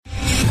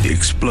The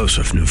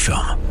explosive new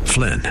film,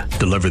 Flynn,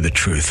 deliver the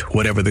truth,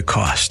 whatever the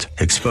cost,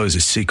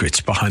 exposes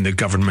secrets behind the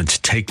government's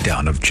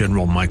takedown of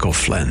General Michael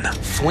Flynn.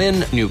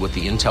 Flynn knew what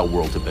the intel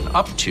world had been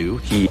up to.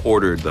 He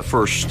ordered the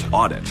first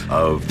audit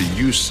of the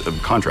use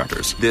of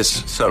contractors.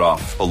 This set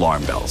off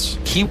alarm bells.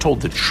 He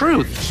told the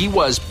truth. He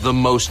was the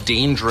most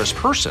dangerous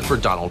person for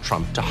Donald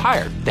Trump to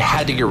hire. They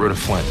had to get rid of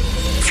Flynn.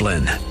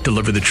 Flynn,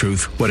 deliver the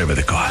truth, whatever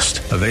the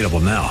cost. Available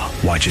now.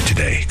 Watch it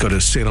today. Go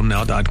to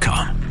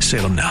salemnow.com.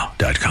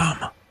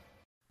 salemnow.com.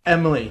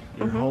 Emily,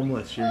 you're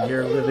homeless. You're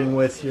here living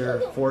with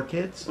your 4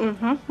 kids?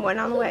 Mm-hmm. One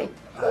on the way.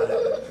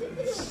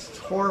 It's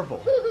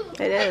horrible.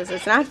 It is.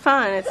 It's not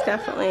fun.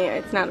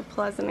 It's not a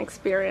pleasant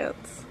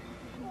experience.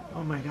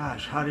 Oh my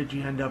gosh, how did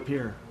you end up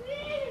here?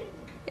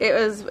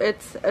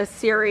 It's a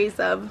series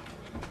of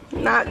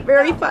not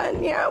very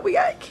fun. Yeah, we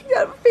got kicked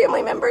out of a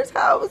family member's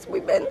house.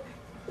 We've been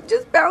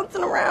just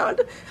bouncing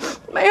around.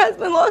 My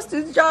husband lost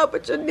his job,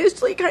 which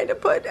initially kind of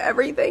put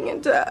everything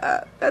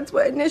into, that's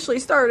what initially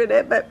started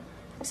it, but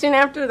soon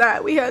after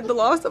that, we had the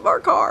loss of our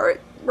car.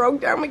 It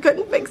broke down. We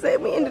couldn't fix it.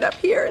 We ended up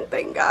here, and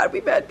thank God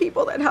we've had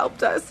people that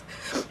helped us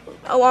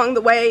along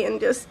the way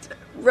and just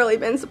really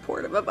been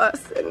supportive of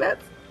us. And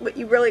that's what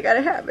you really got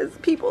to have is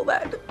people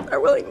that are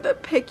willing to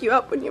pick you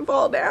up when you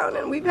fall down,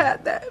 and we've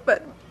had that.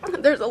 But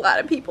there's a lot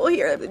of people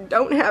here that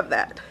don't have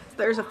that.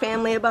 There's a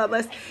family above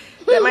us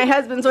that my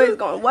husband's always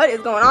going, what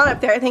is going on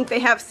up there? I think they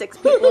have 6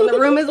 people in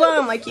the room as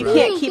well. I'm like, you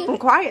can't keep them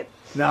quiet.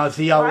 Now, is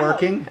he out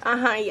working?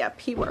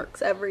 Yep, he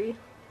works every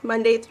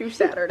Monday through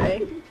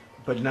Saturday.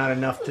 But not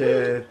enough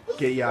to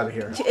get you out of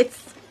here.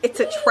 It's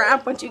a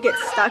trap once you get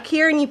stuck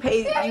here and you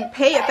pay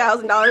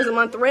 $1,000 a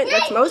month rent.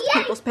 That's most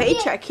people's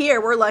paycheck here.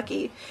 We're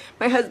lucky.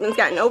 My husband's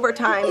gotten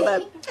overtime,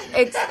 but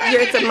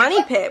it's a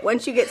money pit.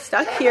 Once you get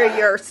stuck here,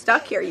 you're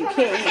stuck here. You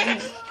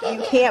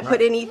can't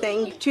put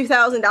anything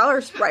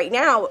 $2,000 right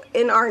now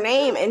in our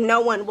name, and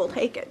no one will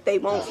take it. They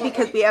won't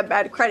because we have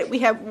bad credit. We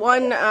have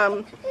one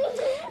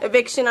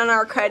eviction on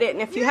our credit,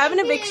 and if you have an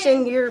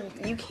eviction,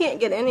 you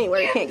can't get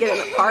anywhere. You can't get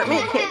an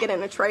apartment. You can't get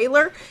in a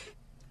trailer.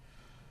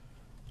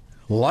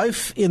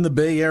 Life in the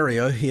Bay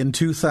Area in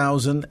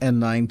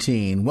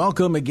 2019.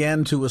 Welcome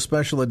again to a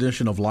special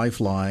edition of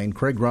Lifeline.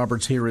 Craig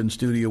Roberts here in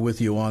studio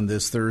with you on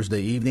this Thursday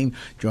evening.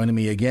 Joining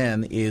me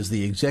again is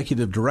the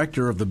Executive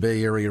Director of the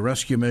Bay Area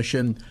Rescue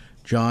Mission,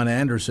 John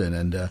Anderson.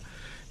 And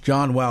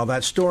John, wow,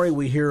 that story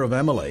we hear of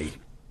Emily,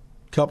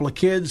 couple of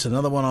kids,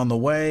 another one on the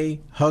way,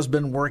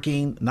 husband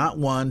working, not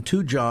 1,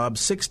 2 jobs,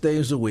 6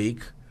 days a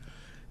week.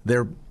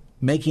 They're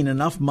making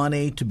enough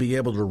money to be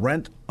able to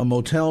rent a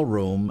motel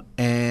room,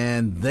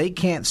 and they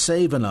can't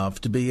save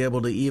enough to be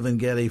able to even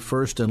get a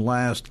first and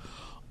last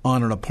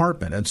on an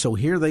apartment. And so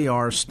here they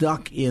are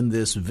stuck in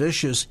this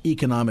vicious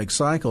economic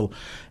cycle.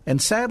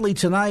 And sadly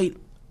tonight,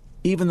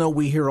 even though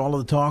we hear all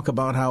of the talk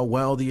about how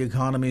well the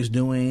economy is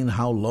doing,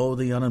 how low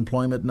the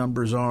unemployment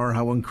numbers are,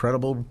 how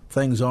incredible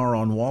things are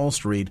on Wall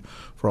Street,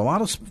 for a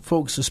lot of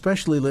folks,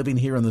 especially living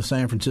here in the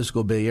San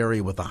Francisco Bay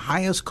Area with the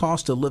highest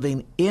cost of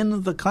living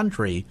in the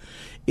country,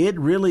 it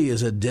really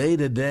is a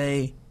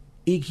day-to-day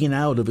eking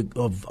out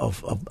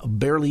of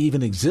barely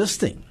even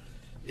existing.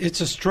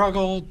 It's a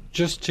struggle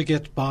just to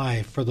get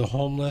by for the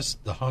homeless,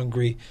 the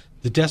hungry,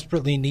 the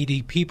desperately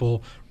needy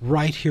people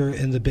right here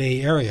in the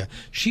Bay Area.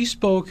 She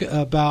spoke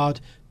about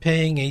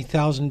paying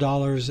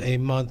 $1,000 a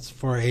month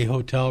for a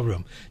hotel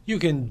room. You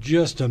can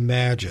just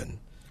imagine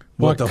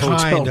what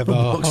kind of a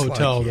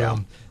hotel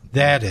room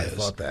that is. I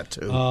thought that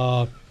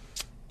too.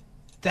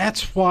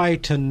 That's why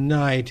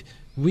tonight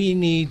we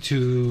need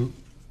to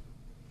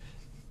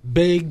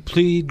beg,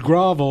 plead,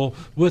 grovel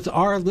with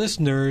our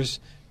listeners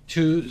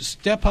to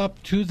step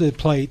up to the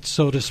plate,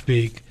 so to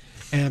speak,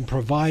 and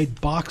provide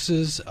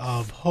boxes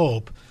of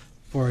hope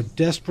for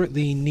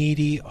desperately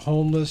needy,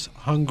 homeless,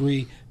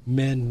 hungry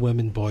men,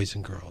 women, boys,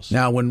 and girls.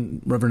 Now,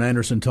 when Reverend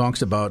Anderson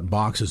talks about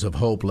boxes of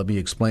hope, let me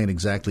explain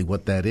exactly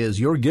what that is.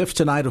 Your gift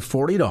tonight of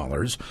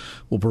 $40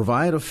 will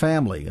provide a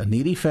family, a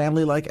needy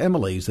family like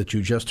Emily's that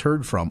you just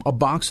heard from, a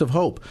box of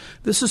hope.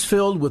 This is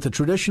filled with a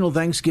traditional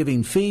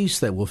Thanksgiving feast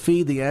that will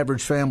feed the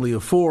average family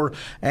of 4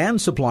 and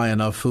supply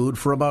enough food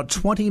for about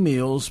 20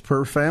 meals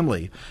per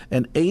family.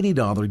 An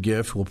 $80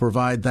 gift will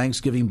provide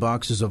Thanksgiving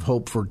boxes of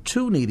hope for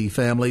 2 needy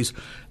families.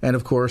 And,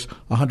 of course,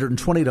 a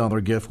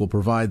 $120 gift will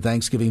provide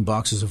Thanksgiving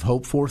boxes of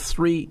hope for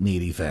 3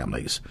 needy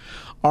families.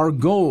 Our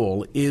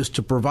goal is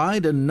to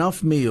provide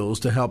enough meals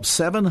to help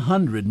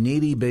 700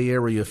 needy Bay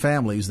Area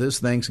families this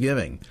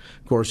Thanksgiving.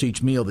 Of course,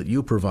 each meal that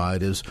you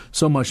provide is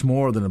so much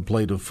more than a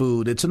plate of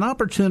food. It's an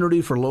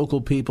opportunity for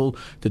local people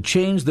to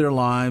change their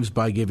lives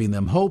by giving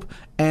them hope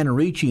and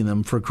reaching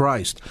them for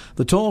Christ.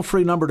 The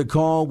toll-free number to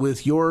call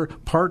with your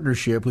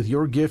partnership, with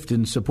your gift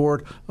in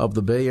support of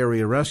the Bay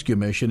Area Rescue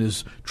Mission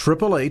is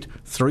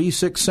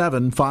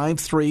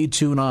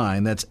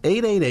 888-367-5329. That's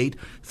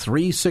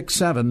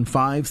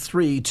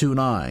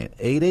 888-367-5329.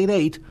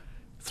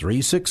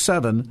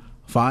 888-367-5329.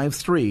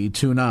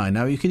 5329.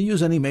 Now, you can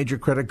use any major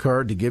credit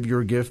card to give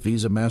your gift,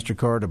 Visa,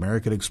 MasterCard,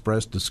 American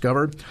Express,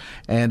 Discover.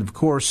 And, of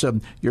course,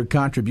 your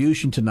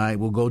contribution tonight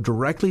will go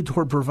directly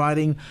toward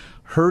providing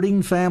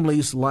hurting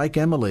families like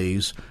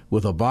Emily's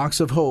with a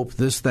box of hope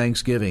this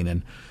Thanksgiving.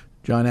 And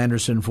John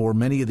Anderson, for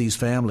many of these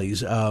families,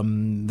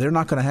 they're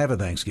not going to have a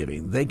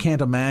Thanksgiving. They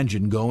can't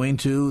imagine going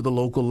to the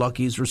local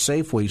Lucky's or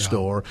Safeway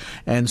store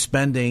and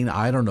spending,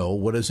 I don't know,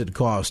 what does it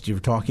cost? You're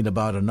talking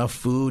about enough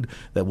food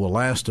that will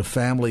last a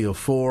family of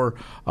four,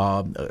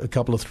 a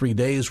couple of 3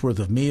 days worth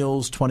of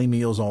meals, 20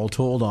 meals all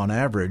told on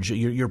average.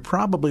 You're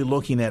probably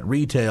looking at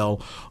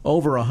retail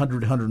over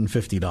 $100,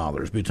 $150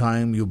 by the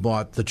time you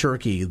bought the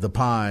turkey, the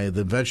pie,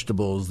 the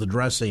vegetables, the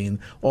dressing,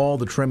 all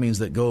the trimmings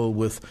that go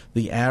with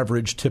the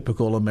average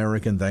typical American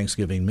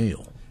Thanksgiving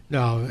meal.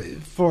 Now,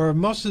 for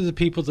most of the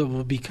people that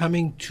will be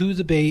coming to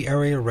the Bay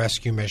Area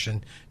Rescue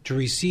Mission to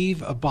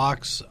receive a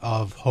box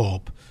of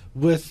hope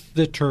with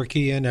the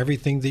turkey and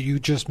everything that you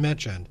just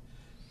mentioned,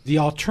 the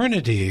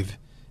alternative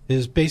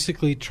is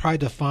basically try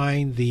to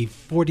find the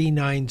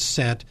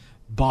 49-cent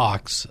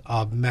box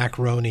of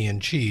macaroni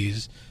and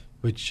cheese,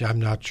 which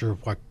I'm not sure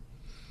what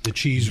the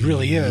cheese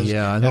really is.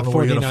 Yeah, I don't know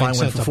where you're going to find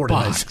one for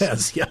 49 box.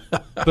 cents. Yeah.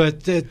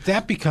 But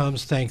that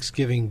becomes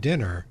Thanksgiving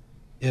dinner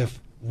if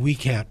we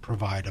can't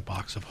provide a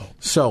box of hope.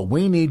 So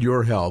we need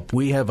your help.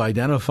 We have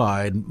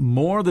identified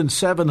more than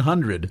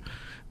 700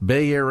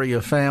 Bay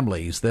Area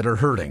families that are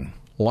hurting,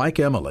 like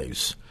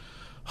Emily's.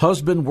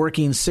 Husband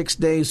working 6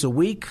 days a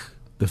week,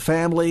 the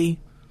family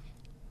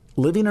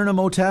living in a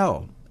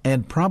motel,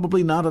 and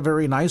probably not a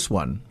very nice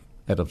one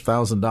at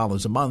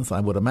 $1,000 a month,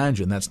 I would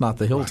imagine. That's not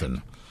the Hilton.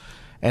 Right.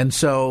 And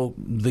so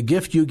the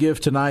gift you give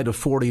tonight of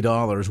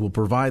 $40 will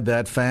provide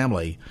that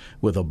family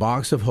with a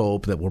box of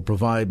hope that will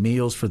provide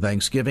meals for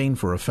Thanksgiving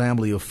for a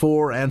family of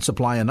four and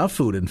supply enough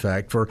food, in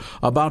fact, for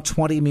about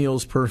 20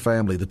 meals per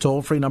family. The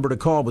toll-free number to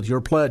call with your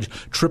pledge,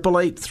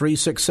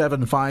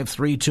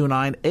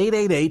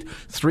 888-367-5329,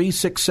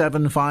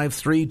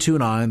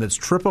 888-367-5329. That's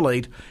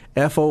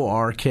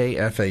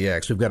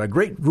 888-FORKFAX. We've got a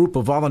great group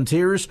of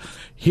volunteers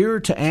here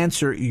to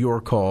answer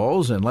your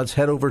calls, and let's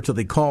head over to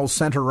the call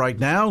center right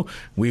now.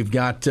 We've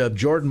got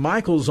Jordan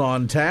Michaels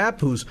on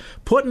tap, who's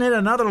putting in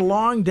another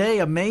long day.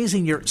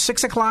 Amazing. You're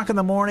 6 o'clock in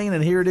the morning,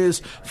 and here it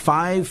is,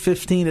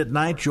 5:15 at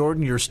night.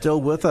 Jordan, you're still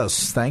with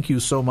us. Thank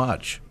you so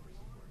much.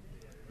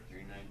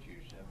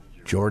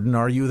 Jordan,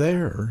 are you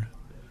there?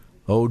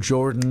 Oh,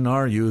 Jordan,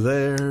 are you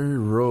there?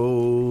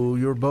 Row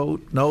your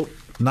boat. Nope,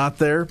 not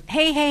there.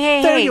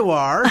 Hey. There you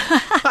are.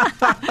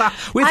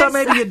 We thought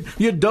maybe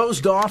you'd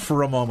dozed off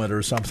for a moment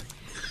or something.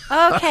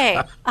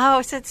 Okay.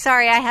 Oh,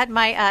 sorry. I had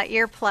my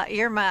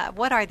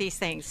what are these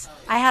things?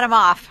 I had them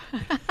off.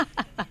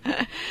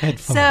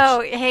 Headphones.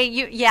 So,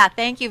 hey,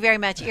 thank you very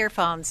much,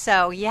 earphones.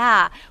 So,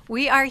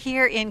 we are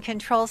here in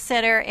Control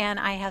Center,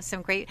 and I have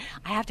I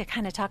have to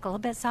kind of talk a little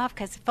bit soft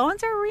because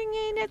phones are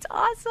ringing. It's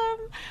awesome.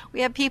 We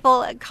have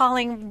people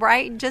calling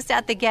right just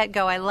at the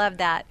get-go. I love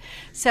that.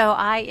 So,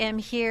 I am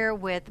here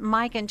with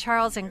Mike and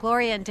Charles and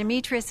Gloria and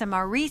Demetrius and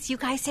Maurice. You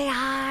guys say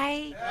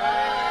hi.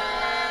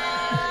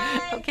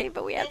 Okay,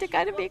 but we have to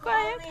kind of be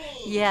quiet.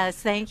 Yes,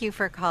 thank you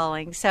for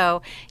calling.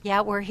 So,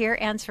 we're here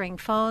answering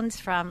phones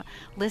from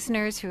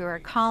listeners who are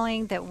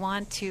calling that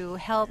want to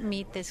help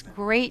meet this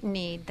great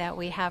need that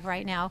we have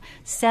right now.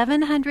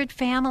 700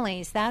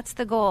 families, that's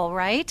the goal,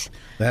 right?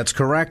 That's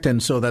correct,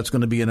 and so that's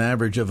going to be an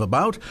average of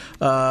about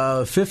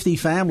 50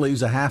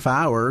 families a half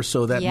hour,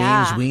 so that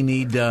means we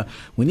need to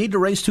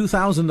raise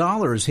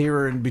 $2,000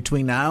 here in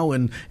between now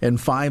and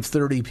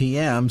 5:30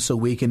 p.m. so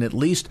we can at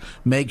least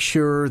make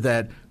sure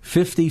that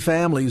 50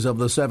 families of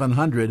the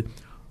 700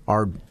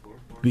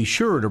 be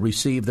sure to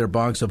receive their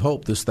box of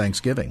hope this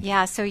Thanksgiving.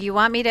 Yeah, so you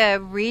want me to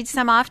read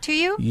some off to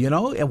you?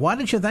 Why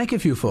don't you thank a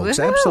few folks?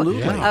 Woo-hoo.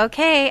 Absolutely. Yeah.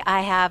 Okay, I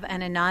have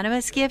an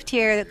anonymous gift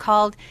here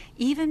called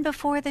Even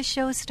Before the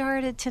Show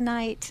Started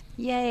Tonight.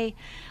 Yay.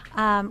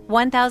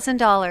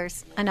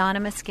 $1,000,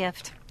 anonymous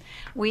gift.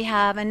 We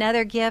have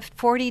another gift,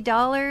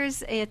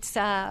 $40. It's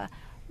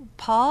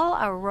Paul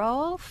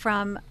Arrow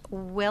from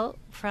Windsor.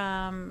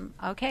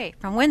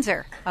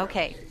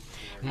 Okay.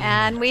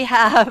 And we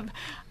have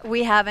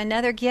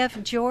another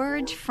gift,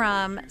 George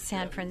from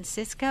San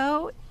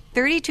Francisco,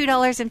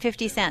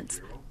 $32.50.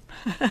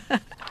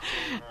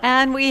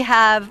 And we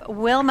have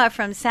Wilma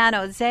from San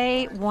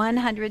Jose,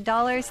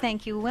 $100.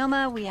 Thank you,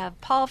 Wilma. We have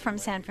Paul from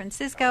San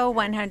Francisco,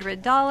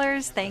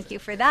 $100. Thank you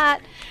for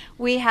that.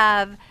 We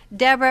have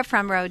Deborah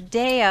from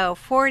Rodeo,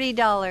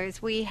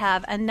 $40. We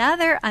have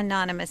another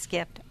anonymous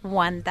gift,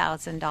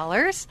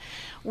 $1,000.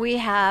 We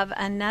have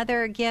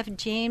another gift,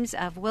 James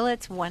of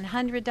Willits,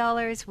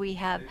 $100. We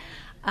have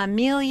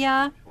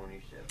Amelia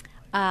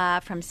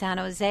from San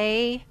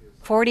Jose,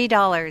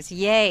 $40.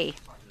 Yay.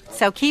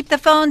 So keep the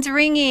phones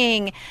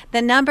ringing.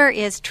 The number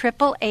is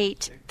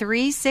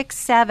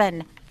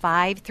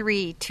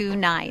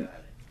 888-367-5329.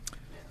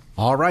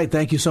 All right.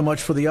 Thank you so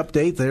much for the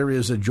update. There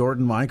is a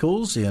Jordan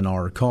Michaels in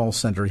our call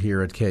center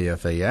here at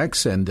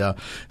KFAX. And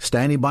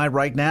standing by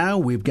right now,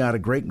 we've got a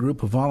great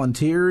group of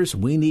volunteers.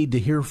 We need to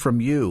hear from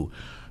you.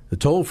 The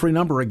toll-free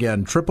number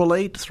again,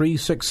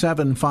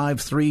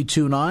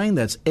 888-367-5329.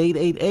 That's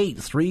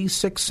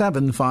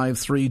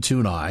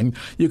 888-367-5329.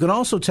 You can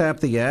also tap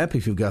the app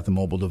if you've got the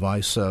mobile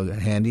device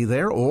handy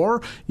there,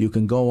 or you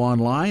can go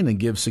online and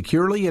give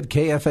securely at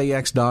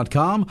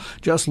KFAX.com.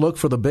 Just look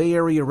for the Bay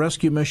Area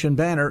Rescue Mission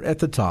banner at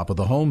the top of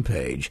the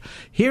homepage.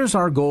 Here's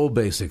our goal,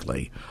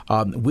 basically.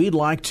 We'd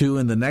like to,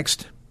 in the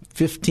next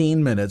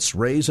 15 minutes,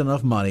 raise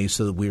enough money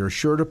so that we are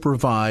sure to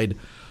provide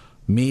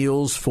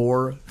meals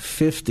for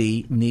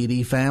 50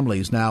 needy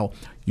families. Now,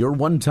 your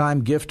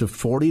one-time gift of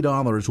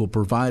 $40 will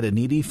provide a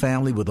needy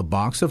family with a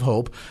box of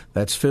hope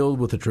that's filled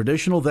with a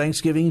traditional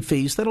Thanksgiving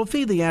feast that'll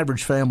feed the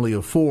average family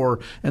of 4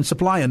 and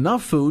supply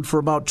enough food for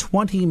about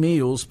 20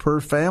 meals per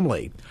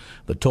family.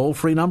 The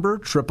toll-free number,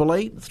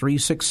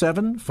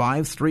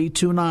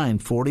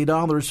 888-367-5329.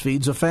 $40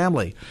 feeds a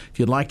family. If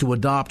you'd like to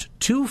adopt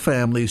 2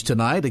 families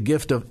tonight, a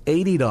gift of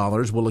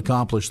 $80 will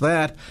accomplish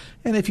that.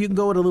 And if you can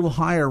go at a little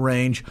higher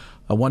range,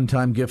 a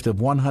one-time gift of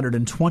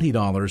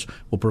 $120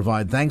 will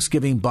provide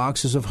Thanksgiving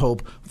boxes of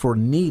hope for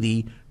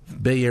needy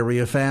Bay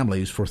Area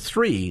families, for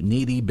 3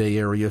 needy Bay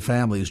Area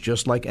families,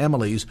 just like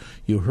Emily's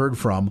you heard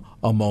from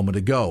a moment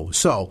ago.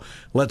 So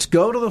let's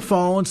go to the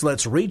phones.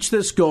 Let's reach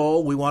this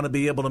goal. We want to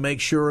be able to make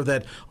sure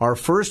that our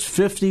first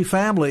 50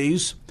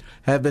 families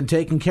have been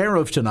taken care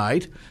of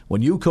tonight.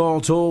 When you call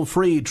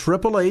toll-free,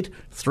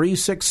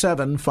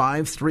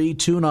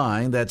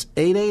 888-367-5329. That's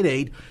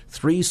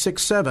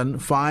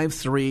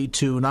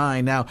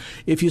 888-367-5329. Now,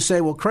 if you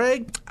say, well,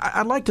 Craig,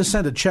 I'd like to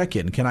send a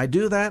check-in. Can I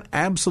do that?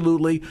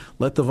 Absolutely.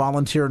 Let the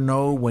volunteer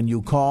know when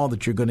you call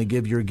that you're going to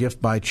give your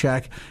gift by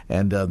check,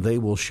 and they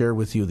will share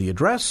with you the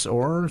address,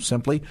 or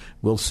simply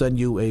we'll send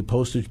you a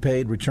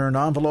postage-paid return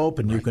envelope,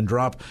 and you can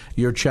drop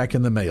your check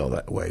in the mail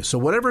that way. So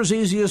whatever's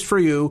easiest for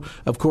you.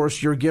 Of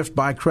course, your gift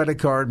by credit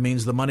card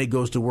means the money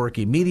goes to work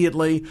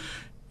immediately.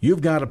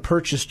 You've got to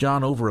purchase,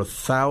 John, over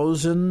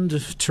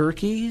 1,000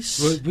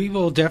 turkeys? We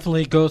will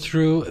definitely go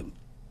through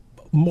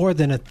more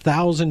than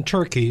 1,000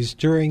 turkeys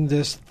during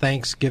this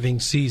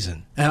Thanksgiving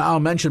season. And I'll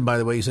mention, by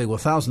the way, you say, well,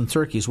 1,000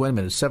 turkeys, wait a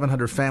minute,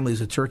 700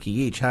 families a turkey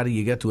each. How do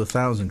you get to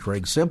 1,000,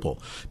 Craig?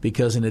 Simple.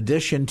 Because in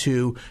addition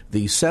to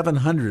the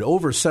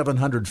over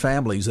 700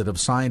 families that have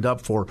signed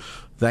up for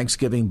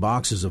Thanksgiving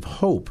Boxes of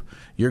Hope,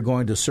 you're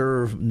going to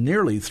serve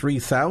nearly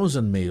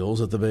 3,000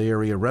 meals at the Bay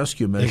Area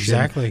Rescue Mission.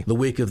 Exactly. The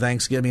week of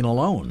Thanksgiving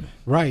alone.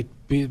 Right.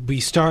 We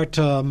start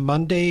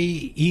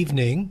Monday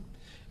evening,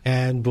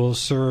 and we'll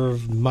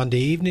serve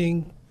Monday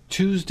evening,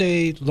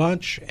 Tuesday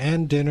lunch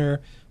and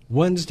dinner,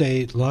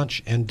 Wednesday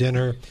lunch and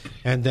dinner,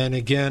 and then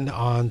again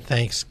on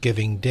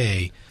Thanksgiving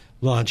Day,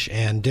 lunch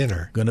and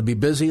dinner. Going to be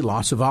busy.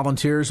 Lots of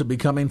volunteers will be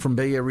coming from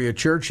Bay Area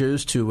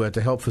churches to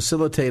help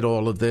facilitate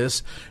all of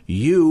this.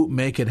 You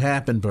make it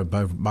happen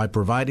by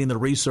providing the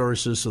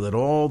resources so that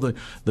all the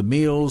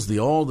meals,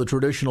 all the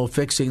traditional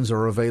fixings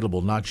are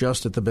available, not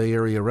just at the Bay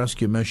Area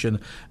Rescue Mission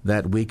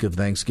that week of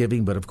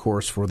Thanksgiving, but of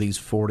course for these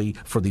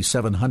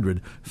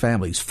 700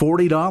 families.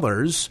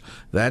 $40,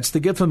 that's the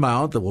gift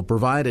amount that will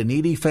provide a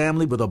needy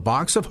family with a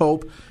box of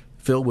hope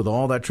filled with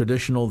all that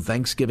traditional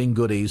Thanksgiving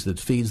goodies that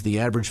feeds the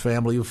average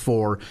family of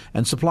 4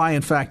 and supply,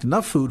 in fact,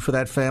 enough food for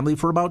that family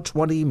for about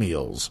 20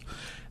 meals.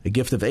 A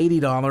gift of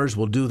 $80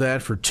 will do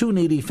that for 2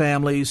 needy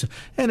families,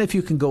 and if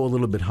you can go a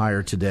little bit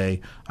higher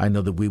today, I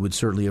know that we would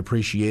certainly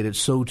appreciate it.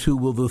 So too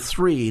will the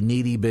 3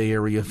 needy Bay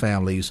Area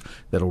families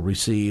that will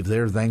receive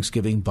their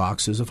Thanksgiving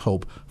boxes of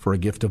hope for a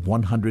gift of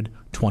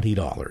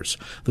 $120.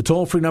 The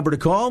toll-free number to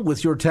call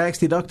with your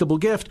tax-deductible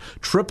gift,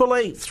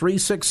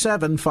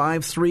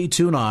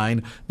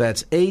 888-367-5329.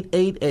 That's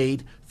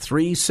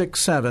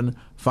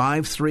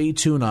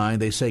 888-367-5329.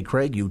 They say,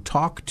 Craig, you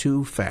talk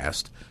too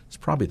fast. It's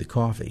probably the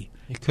coffee.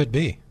 It could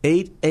be.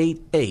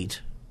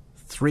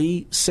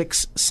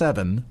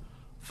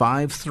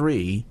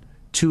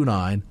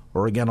 888-367-5329,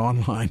 or again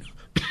online,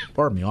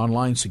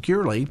 online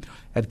securely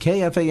at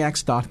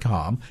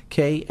KFAX.com,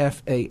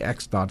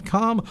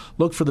 KFAX.com.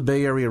 Look for the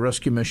Bay Area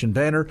Rescue Mission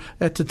banner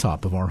at the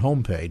top of our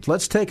homepage.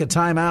 Let's take a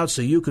time out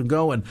so you can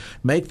go and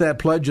make that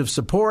pledge of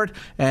support.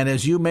 And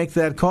as you make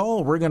that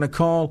call, we're going to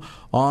call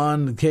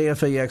on the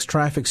KFAX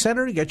Traffic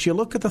Center to get you a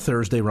look at the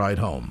Thursday ride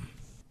home.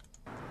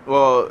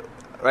 Well,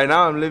 right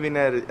now I'm living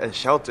at a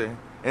shelter,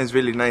 and it's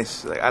really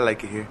nice. I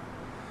like it here.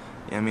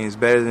 I mean, it's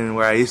better than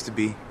where I used to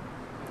be.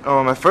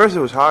 At first it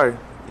was hard,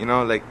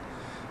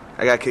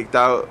 I got kicked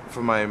out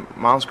from my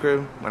mom's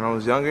crib when I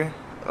was younger,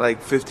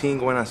 15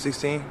 going on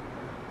 16.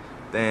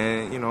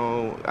 Then,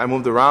 I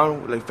moved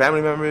around with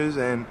family members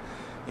and,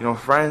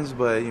 friends,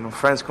 but,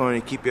 friends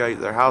going to keep you out of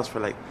their house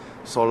for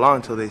so long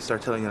until they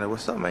start telling you,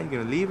 what's up, man, you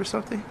going to leave or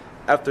something?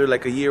 After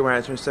a year when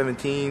I turned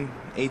 17,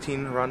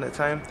 18, around that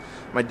time,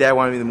 my dad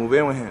wanted me to move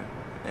in with him.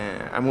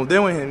 And I moved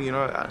in with him,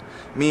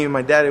 me and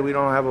my daddy, we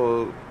don't have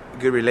a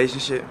good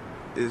relationship.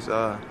 It's,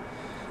 I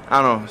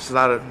don't know, it's a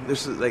lot of, we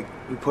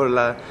put a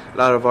lot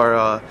of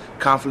our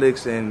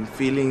conflicts and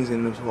feelings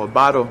into a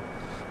bottle,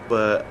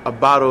 but a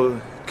bottle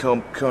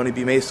can only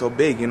be made so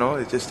big,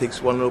 it just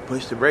takes one little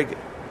push to break it.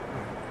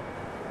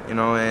 you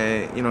know,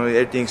 and, you know,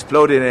 everything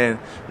exploded and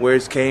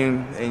words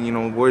came and, you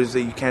know, words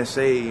that you can't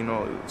say, you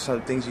know,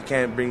 some things you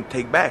can't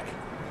take back,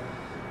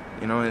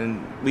 you know,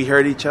 and we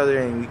hurt each other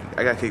and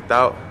I got kicked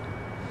out,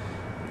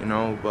 you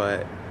know,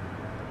 but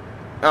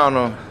I don't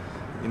know,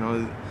 you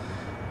know,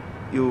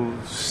 you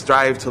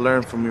strive to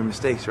learn from your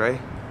mistakes, right?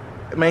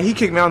 Man, he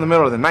kicked me out in the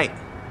middle of the night.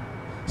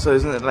 So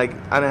isn't it like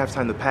I didn't have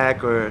time to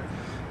pack or,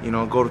 you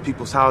know, go to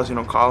people's house, you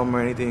know, call them or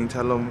anything,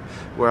 tell them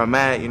where I'm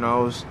at, you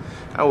know.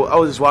 I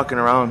was just walking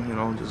around, you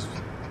know, just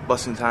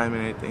busting time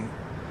and everything.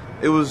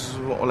 It was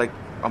like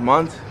a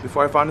month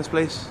before I found this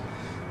place.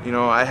 You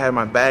know, I had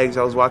my bags,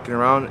 I was walking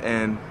around,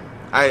 and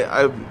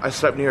I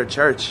slept near a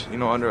church, you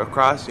know, under a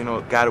cross, you know,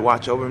 God to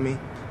watch over me,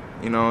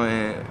 you know,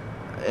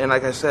 and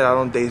like I said, I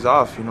don't daze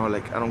off, you know,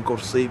 like I don't go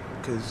to sleep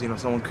because, you know,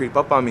 someone creep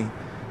up on me.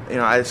 You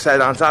know, I sat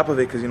on top of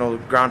it because, you know,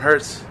 the ground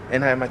hurts,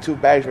 and I had my 2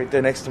 bags right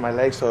there next to my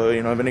leg, so,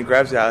 you know, if anyone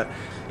grabs it,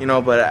 you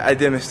know, but I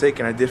did a mistake,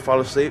 and I did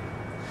fall asleep.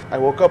 I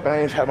woke up, and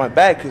I didn't have my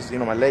bag because, you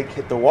know, my leg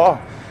hit the wall,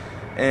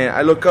 and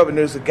I look up, and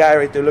there's a guy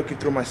right there looking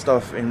through my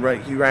stuff, and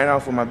he ran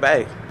off with my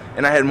bag,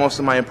 and I had most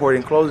of my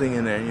important clothing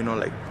in there, you know,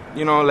 like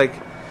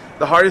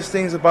the hardest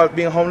things about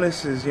being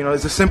homeless is, you know,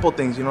 it's the simple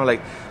things, you know,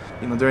 like,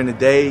 you know, during the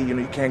day, you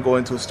know, you can't go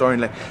into a store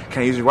and, like,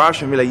 can I use your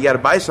washroom? Be like, you got to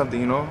buy something,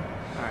 you know.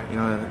 You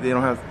know, they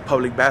don't have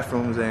public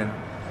bathrooms, and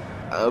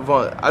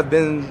I've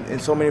been in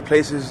so many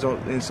places,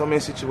 in so many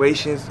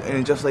situations,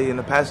 and just like in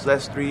the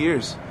last 3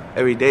 years,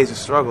 every day is a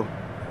struggle.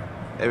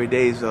 Every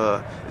day is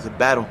a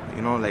battle,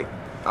 you know, like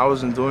I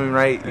wasn't doing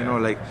right, you know,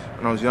 like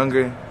when I was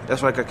younger.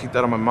 That's why I got kicked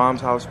out of my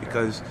mom's house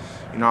because,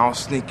 you know, I was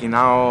sneaking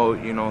out,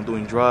 you know,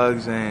 doing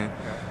drugs, and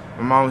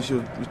my mom, she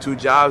was with 2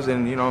 jobs,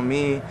 and, you know,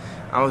 me,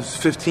 I was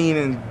 15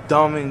 and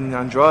dumb and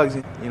on drugs,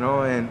 you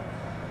know, and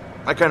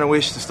I kind of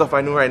wish the stuff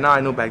I knew right now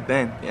I knew back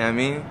then, you know what I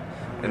mean?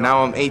 And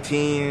now I'm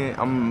 18,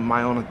 I'm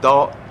my own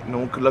adult, no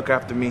one could look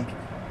after me,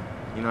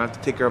 you know, I have to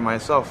take care of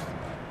myself.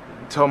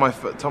 Tell my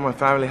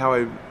family how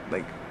I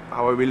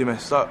really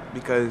messed up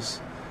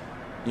because,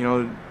 you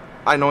know,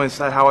 I know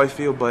inside how I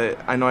feel, but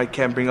I know I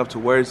can't bring up to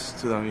words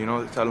to them, you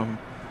know, to tell them,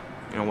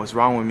 you know, what's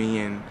wrong with me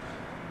and,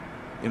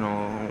 you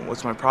know,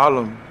 what's my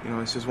problem. You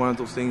know, it's just one of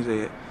those things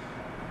that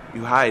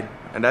you hide,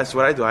 and that's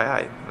what I do. I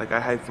hide. Like,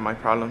 I hide from my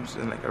problems,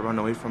 and, like, I run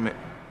away from it.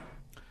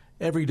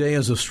 Every day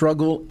is a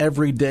struggle.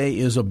 Every day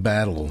is a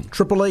battle.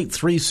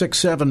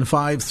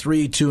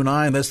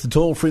 888-367-5329. That's the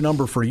toll-free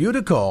number for you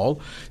to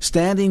call.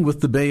 Standing with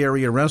the Bay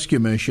Area Rescue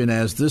Mission,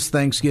 as this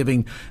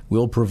Thanksgiving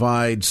will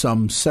provide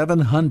some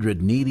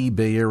 700 needy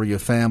Bay Area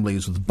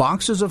families with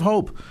boxes of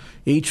hope,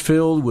 each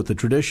filled with the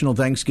traditional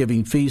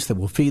Thanksgiving feast that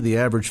will feed the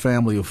average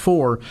family of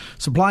 4,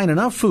 supplying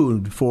enough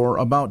food for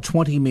about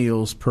 20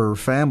 meals per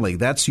family.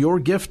 That's your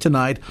gift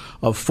tonight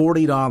of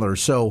 $40.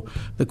 So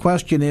the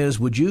question is,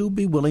 would you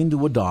be willing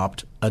to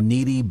adopt a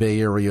needy Bay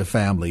Area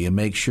family and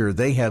make sure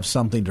they have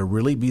something to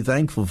really be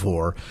thankful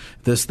for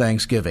this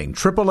Thanksgiving?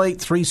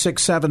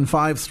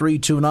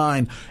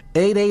 888-367-5329,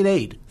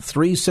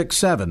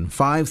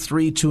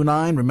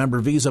 888-367-5329. Remember,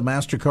 Visa,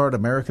 MasterCard,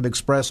 American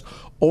Express,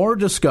 or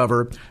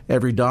Discover.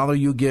 Every dollar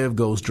you give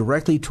goes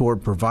directly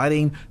toward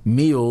providing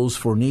meals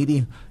for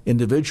needy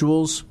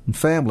individuals and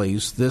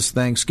families this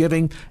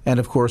Thanksgiving. And,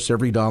 of course,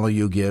 every dollar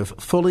you give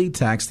fully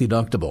tax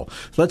deductible.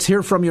 Let's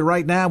hear from you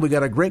right now. We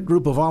got a great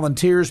group of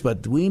volunteers,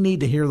 but we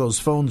need to hear those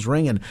phones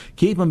ring and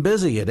keep them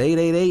busy at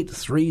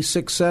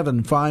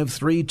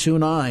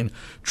 888-367-5329.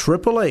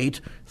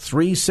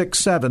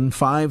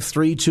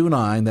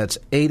 888-367-5329. That's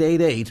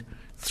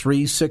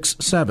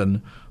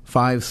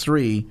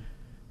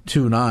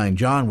 888-367-5329.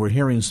 John, we're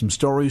hearing some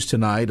stories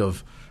tonight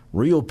of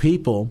real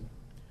people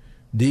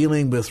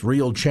dealing with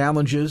real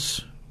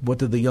challenges. What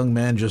did the young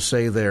man just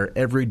say there?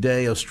 Every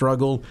day a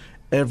struggle,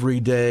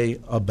 every day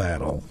a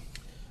battle.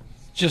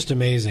 Just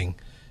amazing.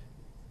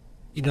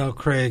 You know,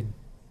 Craig,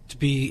 to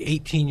be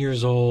 18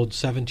 years old,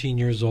 17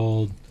 years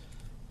old,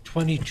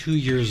 22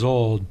 years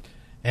old,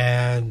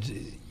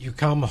 and you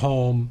come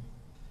home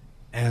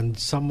and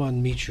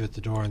someone meets you at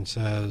the door and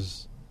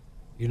says,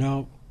 you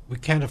know, we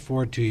can't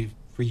afford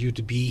for you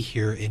to be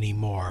here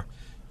anymore.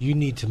 You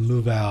need to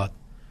move out.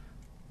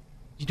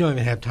 You don't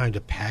even have time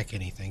to pack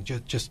anything.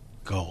 Just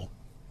go.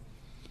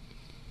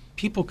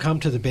 People come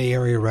to the Bay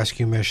Area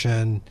Rescue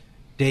Mission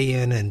day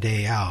in and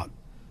day out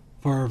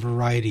for a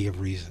variety of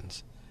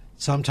reasons.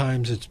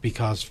 Sometimes it's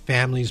because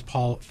families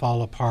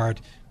fall apart,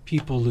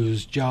 people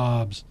lose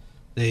jobs,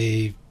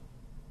 they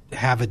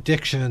have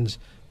addictions,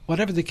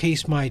 whatever the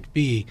case might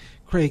be.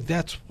 Craig,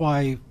 that's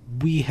why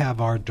we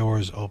have our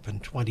doors open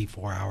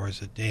 24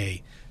 hours a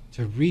day,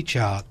 to reach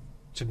out,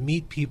 to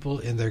meet people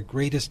in their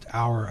greatest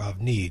hour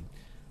of need.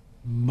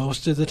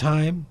 Most of the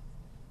time,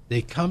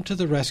 they come to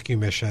the rescue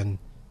mission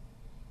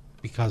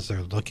because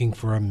they're looking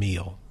for a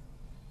meal.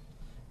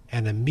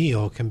 And a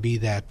meal can be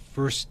that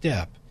first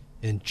step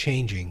in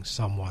changing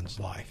someone's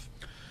life.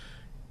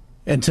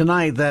 And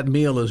tonight, that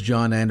meal, as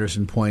John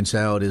Anderson points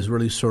out, is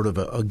really sort of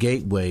a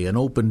gateway, an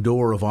open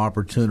door of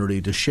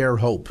opportunity to share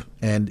hope.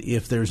 And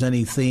if there's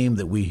any theme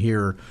that we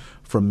hear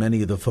from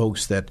many of the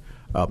folks that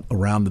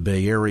around the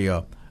Bay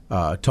Area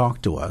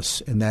talk to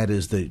us, and that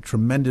is the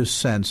tremendous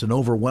sense, an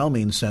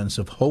overwhelming sense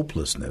of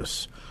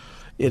hopelessness.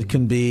 It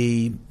can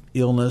be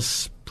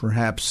illness,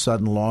 perhaps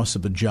sudden loss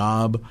of a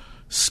job,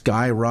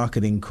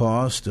 skyrocketing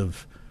cost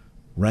of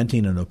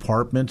renting an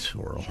apartment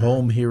or a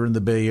home here in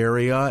the Bay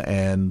Area,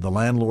 and the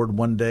landlord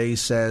one day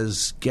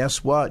says,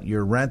 guess what?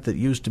 Your rent that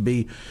used to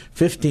be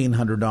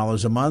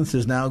 $1,500 a month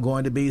is now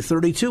going to be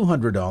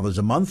 $3,200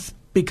 a month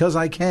because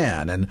I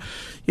can. And,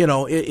 you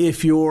know,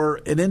 if you're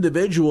an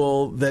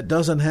individual that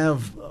doesn't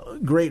have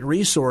great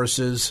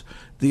resources,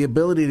 the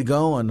ability to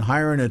go and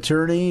hire an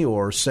attorney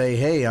or say,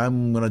 hey,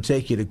 I'm going to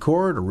take you to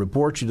court or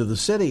report you to the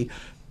city,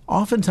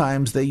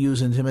 oftentimes they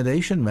use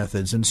intimidation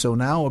methods. And so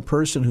now a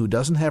person who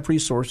doesn't have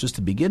resources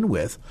to begin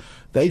with,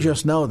 they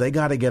just know they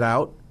got to get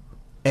out,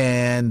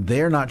 and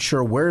they're not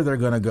sure where they're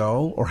going to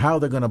go or how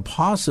they're going to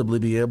possibly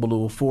be able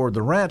to afford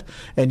the rent.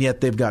 And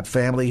yet they've got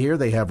family here,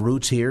 they have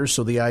roots here.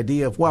 So the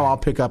idea of, well, I'll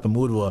pick up and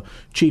move to a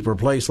cheaper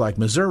place like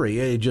Missouri,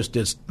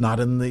 it's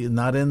not in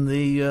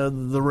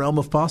the realm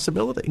of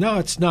possibility. No,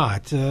 it's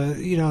not.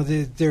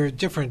 There are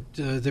different.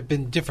 There've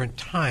been different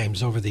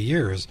times over the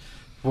years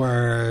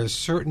where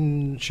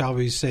certain, shall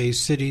we say,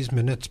 cities,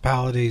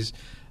 municipalities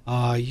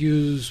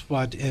use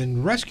what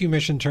in rescue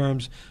mission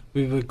terms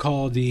we would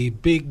call the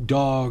big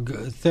dog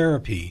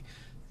therapy.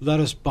 Let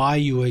us buy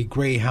you a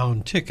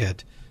Greyhound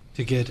ticket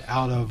to get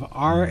out of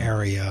our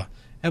area,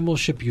 and we'll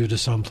ship you to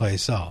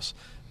someplace else.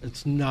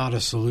 It's not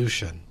a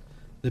solution.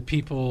 The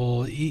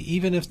people,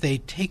 even if they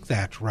take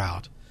that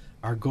route,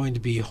 are going to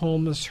be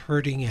homeless,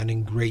 hurting, and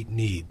in great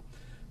need.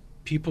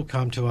 People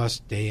come to us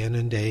day in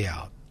and day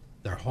out.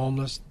 They're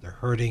homeless, they're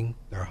hurting,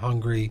 they're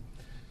hungry.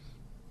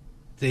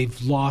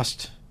 They've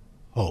lost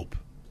hope.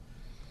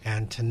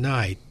 And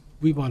tonight,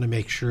 we want to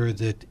make sure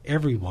that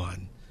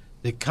everyone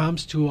that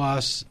comes to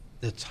us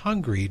that's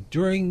hungry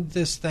during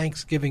this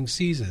Thanksgiving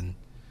season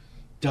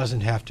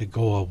doesn't have to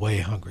go away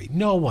hungry.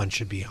 No one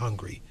should be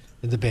hungry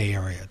in the Bay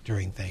Area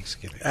during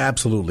Thanksgiving.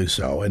 Absolutely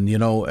so. And, you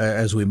know,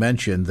 as we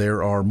mentioned,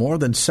 there are more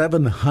than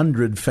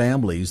 700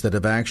 families that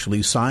have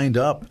actually signed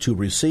up to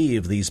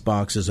receive these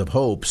boxes of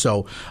hope.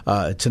 So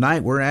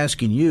tonight we're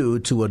asking you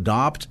to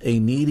adopt a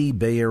needy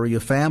Bay Area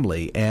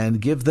family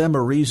and give them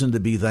a reason to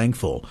be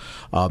thankful.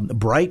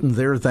 Brighten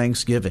their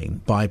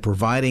Thanksgiving by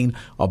providing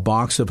a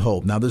box of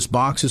hope. Now, this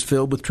box is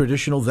filled with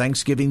traditional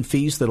Thanksgiving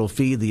feasts that'll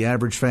feed the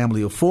average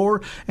family of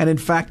 4, and in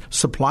fact,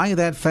 supply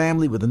that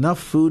family with enough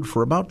food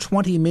for about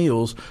 20 meals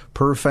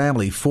per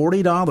family.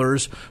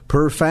 $40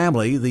 per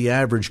family, the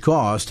average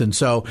cost. And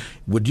so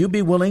would you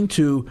be willing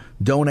to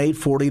donate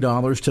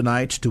 $40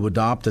 tonight to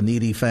adopt a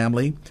needy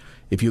family?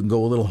 If you can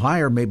go a little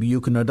higher, maybe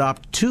you can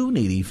adopt 2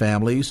 needy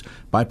families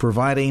by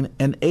providing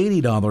an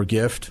 $80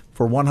 gift.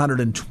 For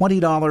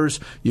 $120,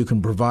 you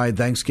can provide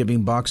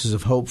Thanksgiving boxes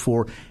of hope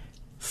for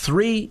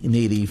 3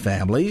 needy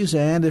families,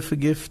 and if a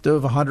gift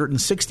of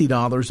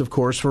 $160, of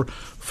course, for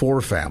 4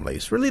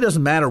 families. Really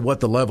doesn't matter what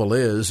the level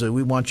is.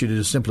 We want you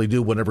to simply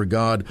do whatever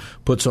God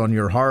puts on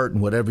your heart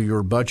and whatever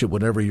your budget,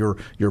 whatever your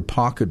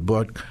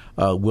pocketbook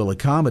will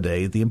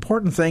accommodate. The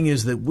important thing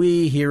is that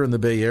we here in the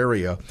Bay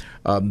Area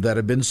that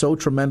have been so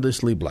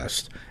tremendously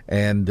blessed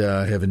and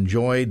have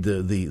enjoyed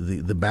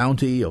the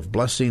bounty of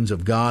blessings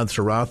of God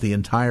throughout the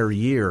entire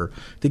year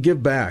to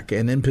give back,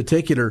 and in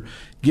particular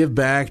give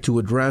back to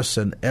address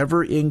an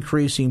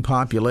ever-increasing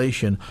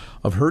population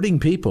of hurting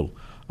people.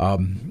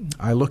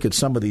 I look at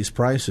some of these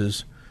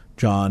prices,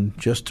 John,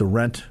 just to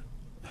rent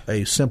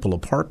a simple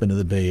apartment in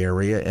the Bay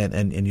Area,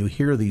 and you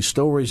hear these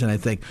stories, and I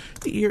think,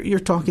 you're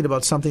talking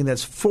about something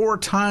that's 4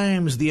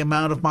 times the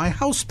amount of my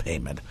house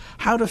payment.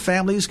 How do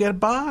families get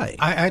by?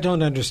 I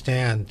don't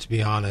understand, to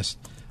be honest.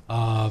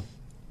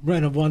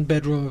 Rent a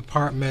 1-bedroom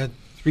apartment,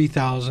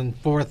 $3,000,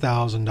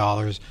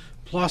 $4,000,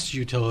 plus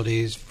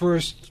utilities,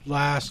 first,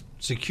 last,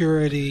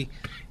 security.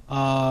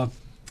 I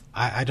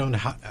don't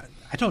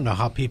know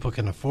how people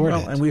can afford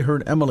it. And we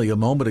heard Emily a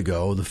moment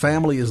ago. The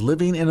family is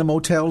living in a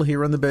motel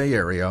here in the Bay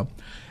Area,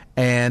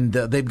 and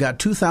they've got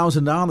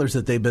 $2,000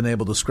 that they've been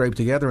able to scrape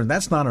together, and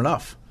that's not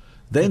enough.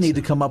 They need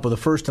to come up with a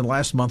first and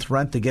last month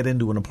rent to get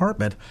into an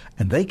apartment,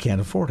 and they can't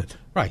afford it.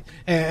 Right,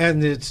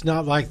 and it's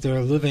not like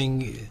they're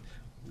living,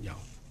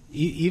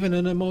 even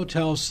in a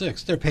Motel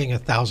 6, they're paying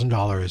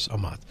 $1,000 a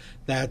month.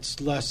 That's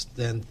less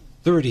than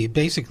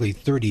basically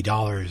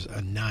 $30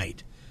 a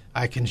night.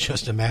 I can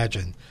just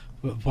imagine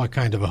what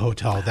kind of a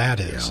hotel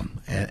that is.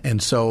 Yeah.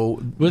 And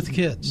so with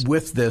kids.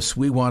 With this,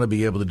 we want to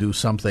be able to do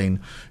something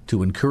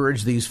to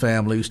encourage these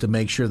families to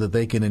make sure that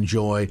they can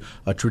enjoy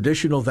a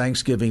traditional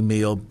Thanksgiving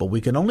meal, but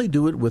we can only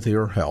do it with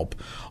your help.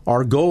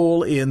 Our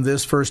goal in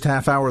this first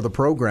half hour of the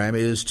program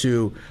is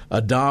to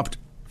adopt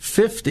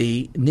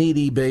 50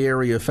 needy Bay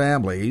Area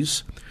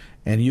families,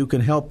 and you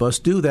can help us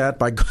do that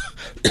by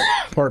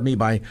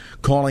by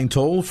calling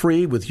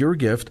toll-free with your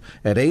gift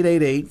at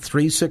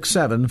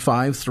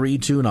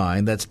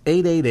 888-367-5329. That's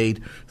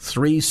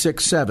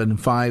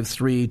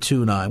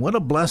 888-367-5329. What a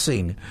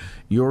blessing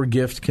your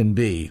gift can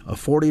be. A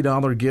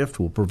 $40 gift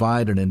will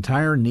provide an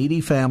entire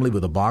needy family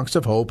with a box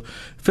of hope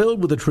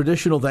filled with a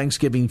traditional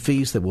Thanksgiving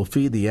feast that will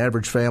feed the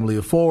average family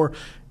of 4.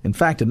 In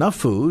fact, enough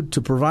food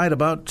to provide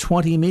about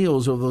 20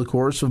 meals over the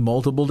course of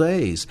multiple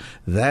days.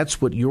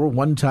 That's what your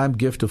one-time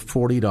gift of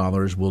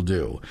 $40 will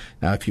do.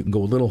 Now, if you can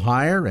go a little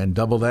higher and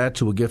double that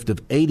to a gift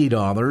of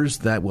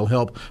 $80, that will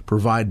help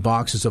provide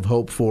boxes of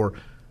hope for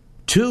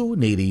 2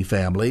 needy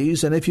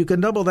families. And if you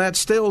can double that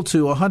still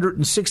to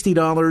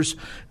 $160,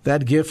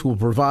 that gift will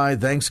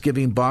provide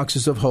Thanksgiving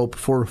boxes of hope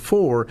for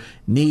 4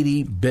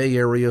 needy Bay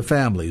Area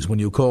families. When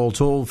you call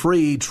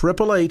toll-free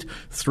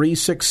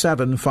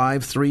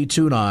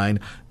 888-367-5329,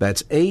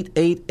 that's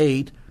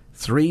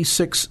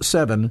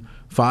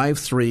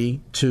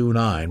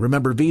 888-367-5329.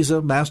 Remember,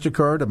 Visa,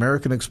 MasterCard,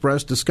 American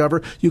Express,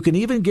 Discover. You can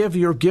even give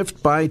your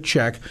gift by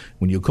check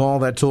when you call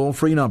that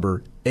toll-free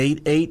number,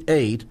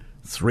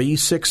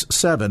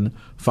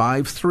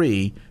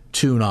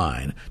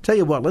 888-367-5329. Tell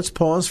you what, let's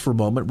pause for a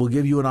moment. We'll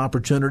give you an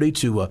opportunity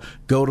to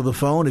go to the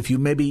phone. If you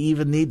maybe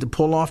even need to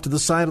pull off to the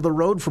side of the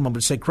road for a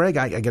moment, say, Craig,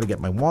 I got to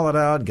get my wallet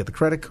out, get the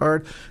credit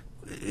card.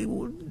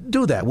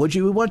 Do that, would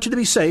you? We want you to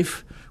be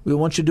safe. We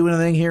want you to do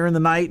anything here in the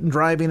night and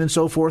driving and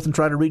so forth and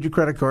try to read your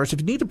credit cards.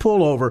 If you need to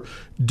pull over,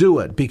 do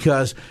it,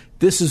 because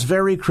this is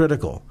very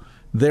critical.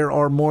 There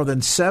are more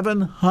than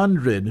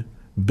 700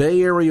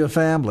 Bay Area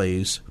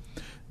families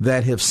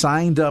that have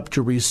signed up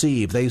to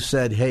receive. They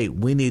said, hey,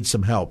 we need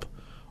some help.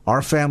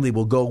 Our family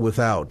will go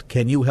without.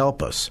 Can you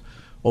help us?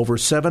 Over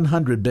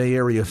 700 Bay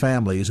Area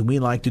families, and we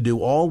like to do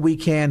all we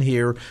can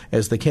here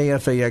as the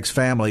KFAX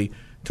family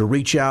to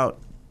reach out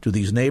to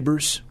these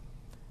neighbors,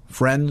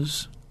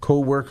 friends,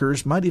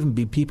 co-workers, might even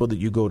be people that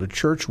you go to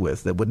church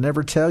with that would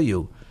never tell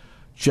you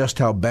just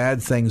how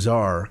bad things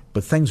are,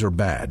 but things are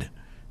bad.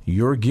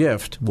 Your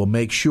gift will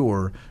make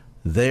sure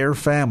their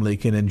family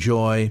can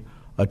enjoy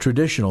a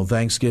traditional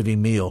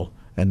Thanksgiving meal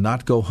and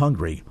not go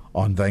hungry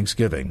on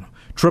Thanksgiving.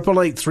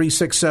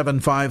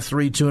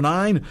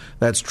 888-367-5329.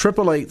 That's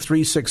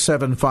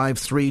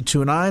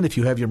 888-367-5329. If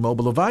you have your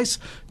mobile device,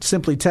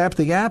 simply tap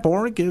the app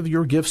or give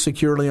your gift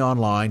securely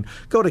online.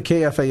 Go to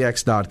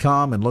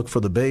KFAX.com and look for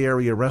the Bay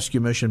Area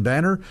Rescue Mission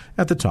banner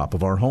at the top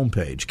of our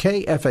homepage,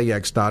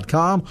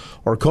 KFAX.com,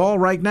 or call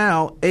right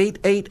now,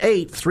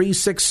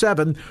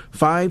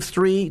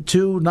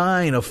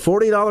 888-367-5329. A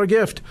 $40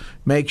 gift.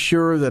 Make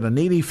sure that a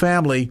needy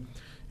family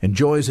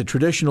enjoys a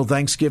traditional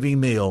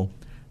Thanksgiving meal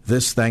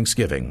this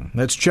Thanksgiving.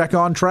 Let's check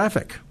on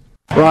traffic.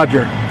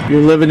 Roger, you're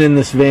living in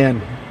this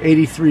van,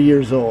 83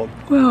 years old.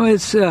 Well,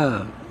 it's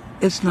not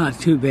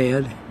too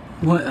bad.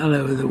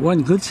 The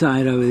one good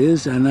side of it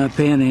is I'm not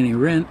paying any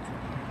rent,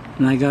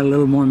 and I got a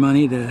little more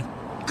money to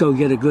go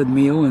get a good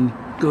meal and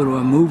go to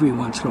a movie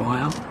once in a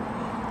while.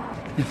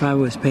 If I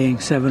was paying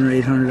 $700 or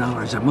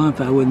 $800 a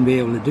month, I wouldn't be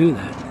able to do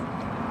that.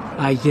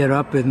 I get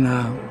up and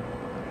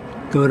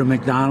go to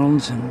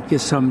McDonald's and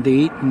get something to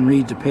eat and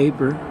read the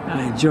paper.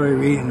 I enjoy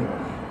reading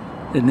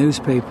the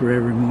newspaper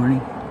every morning.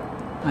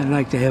 I'd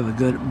like to have a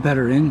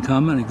better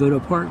income and a good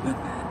apartment,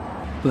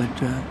 but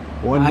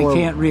I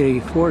can't really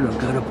afford a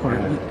good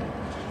apartment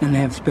and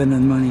have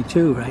spending money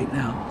too right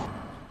now.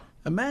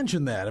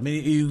 Imagine that. I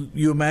mean,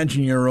 you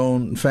imagine your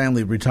own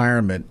family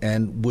retirement,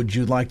 and would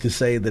you like to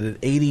say that at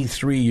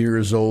 83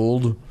 years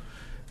old,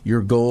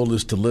 your goal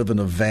is to live in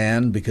a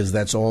van because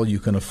that's all you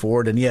can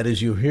afford? And yet,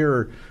 as you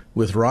hear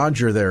with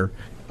Roger there,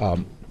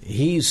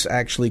 he's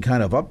actually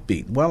kind of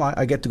upbeat. Well,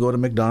 I get to go to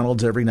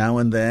McDonald's every now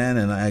and then,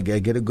 and I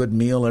get a good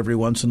meal every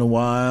once in a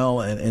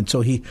while. And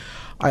so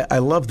I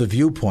love the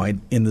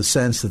viewpoint in the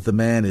sense that the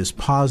man is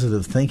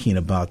positive thinking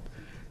about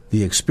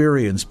the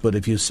experience. But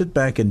if you sit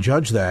back and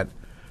judge that,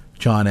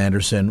 John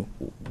Anderson,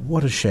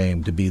 what a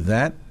shame to be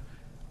that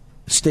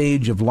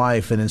stage of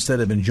life, and instead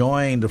of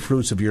enjoying the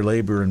fruits of your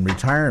labor in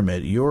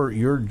retirement,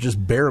 you're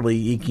just barely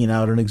eking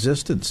out an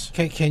existence.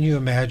 Can you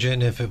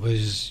imagine if it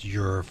was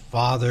your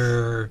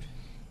father,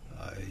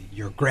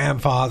 your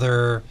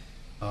grandfather,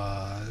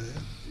 a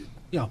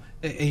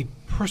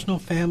personal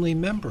family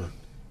member,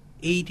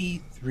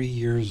 83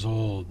 years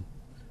old,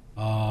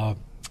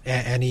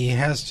 and he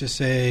has to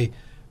say,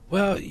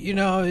 well,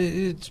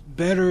 it's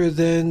better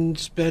than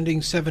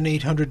spending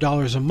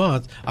 $700-800 a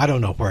month. I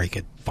don't know where he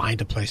could find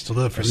a place to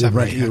live for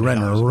 $700-800 You're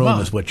renting a room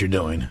month. is what you're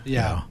doing.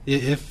 Yeah,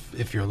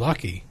 if you're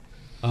lucky.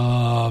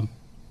 And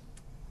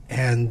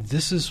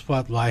this is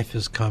what life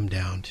has come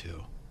down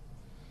to.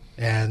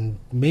 And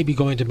maybe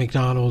going to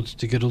McDonald's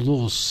to get a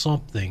little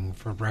something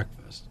for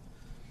breakfast.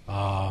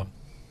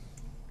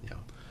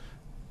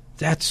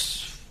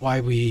 That's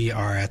why we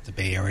are at the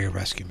Bay Area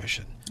Rescue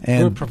Mission.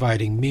 And we're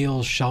providing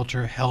meals,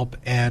 shelter, help,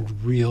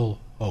 and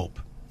real hope.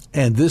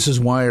 And this is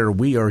why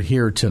we are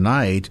here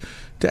tonight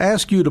to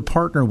ask you to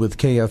partner with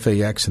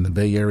KFAX and the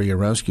Bay Area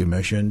Rescue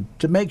Mission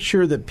to make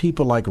sure that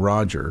people like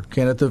Roger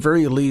can at the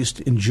very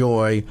least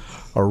enjoy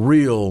a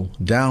real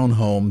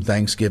down-home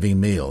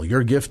Thanksgiving meal.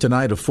 Your gift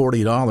tonight of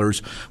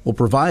 $40 will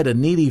provide a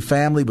needy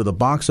family with a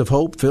box of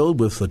hope filled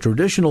with the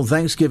traditional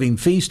Thanksgiving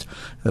feast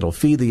that'll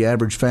feed the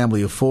average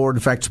family of four. In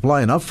fact,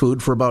 supply enough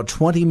food for about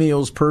 20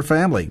 meals per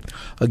family.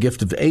 A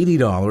gift of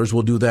 $80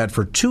 will do that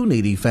for 2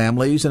 needy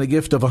families, and a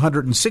gift of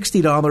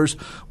 $160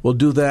 will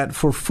do that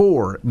for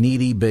 4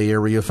 needy Bay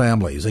Area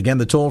families. Again,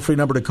 the toll-free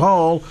number to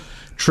call,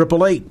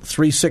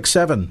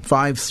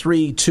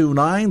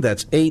 888-367-5329.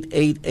 That's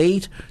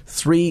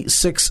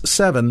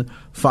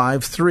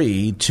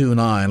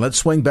 888-367-5329. Let's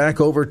swing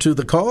back over to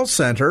the call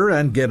center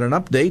and get an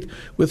update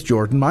with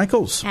Jordan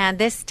Michaels. And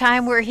this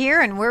time we're here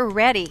and we're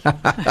ready.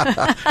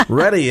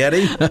 Ready,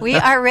 Eddie? We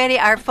are ready.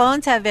 Our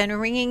phones have been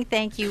ringing.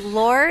 Thank you,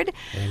 Lord.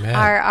 Amen.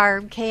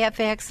 Our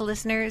KFAX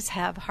listeners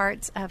have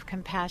hearts of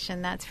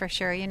compassion, that's for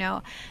sure. You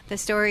know, the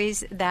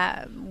stories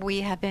that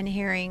we have been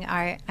hearing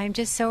I'm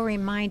just so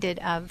reminded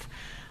of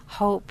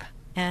hope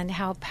and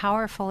how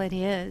powerful it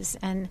is,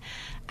 and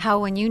how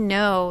when you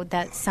know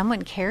that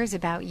someone cares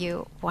about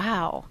you,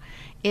 wow,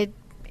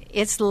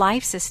 it's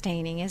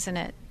life-sustaining, isn't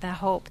it? The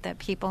hope that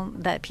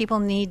people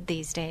need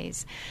these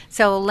days.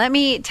 So let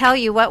me tell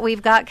you what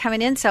we've got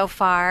coming in so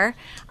far.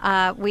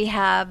 We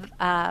have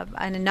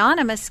an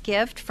anonymous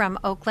gift from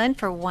Oakland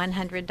for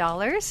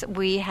 $100.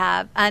 We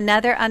have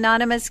another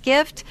anonymous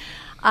gift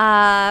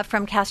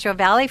from Castro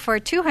Valley for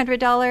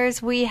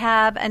 $200. We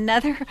have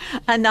another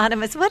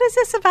anonymous. What is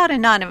this about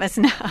anonymous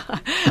now?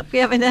 We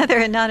have another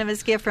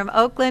anonymous gift from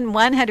Oakland,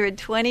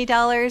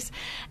 $120.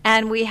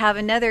 And we have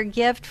another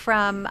gift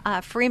from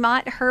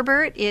Fremont.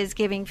 Herbert is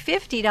giving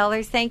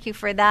 $50. Thank you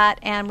for that.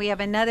 And we have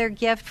another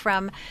gift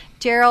from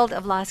Gerald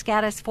of Los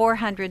Gatos,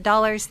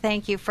 $400.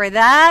 Thank you for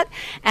that.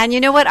 And you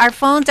know what? Our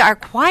phones are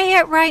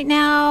quiet right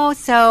now,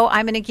 so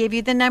I'm going to give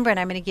you the number, and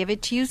I'm going to give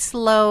it to you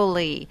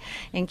slowly.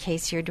 In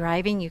case you're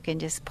driving, you can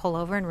just pull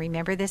over and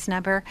remember this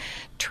number,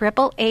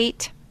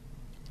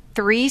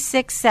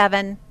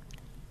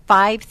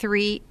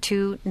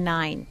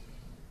 888-367-5329.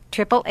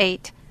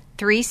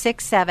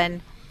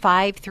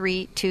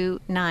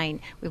 888-367-5329.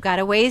 We've got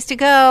a ways to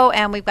go,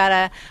 and we've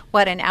got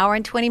an hour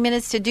and 20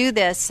 minutes to do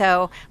this.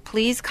 So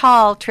please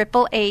call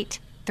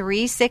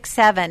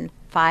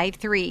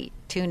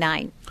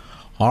 888-367-5329.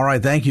 All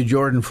right, thank you,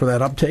 Jordan, for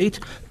that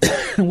update.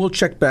 We'll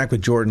check back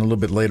with Jordan a little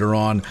bit later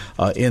on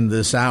in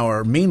this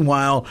hour.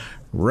 Meanwhile,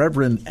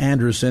 Reverend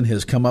Anderson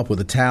has come up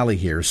with a tally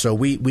here. So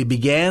we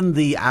began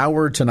the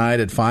hour tonight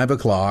at 5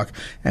 o'clock,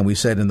 and we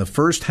said in the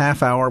first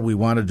half hour we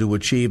wanted to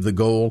achieve the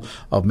goal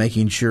of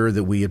making sure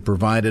that we had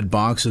provided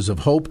boxes of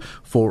hope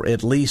for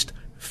at least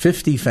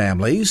 50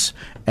 families.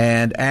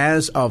 And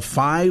as of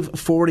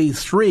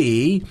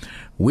 5:43,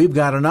 we've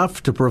got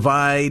enough to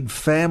provide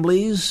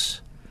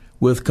families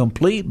with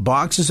complete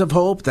boxes of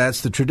hope.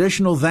 That's the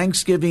traditional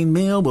Thanksgiving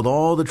meal with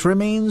all the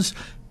trimmings.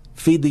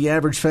 Feed the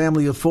average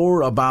family of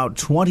 4 about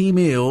 20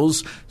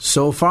 meals.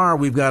 So far,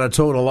 we've got a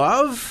total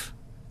of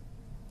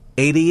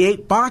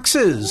 88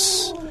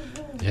 boxes.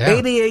 Yeah.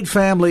 88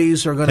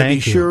 families are going to be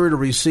sure to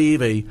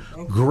receive a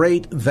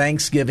great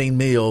Thanksgiving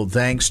meal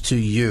thanks to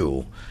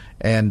you.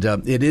 And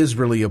it is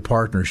really a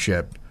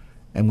partnership.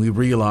 And we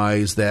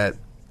realize that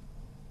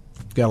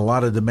you've got a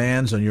lot of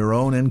demands on your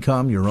own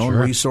income, your own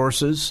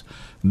resources.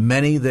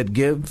 Many that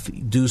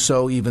give do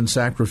so even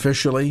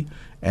sacrificially.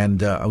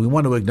 And we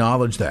want to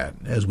acknowledge that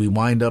as we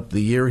wind up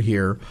the year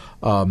here.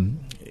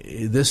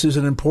 This is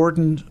an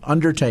important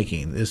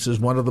undertaking. This is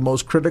one of the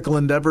most critical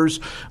endeavors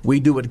we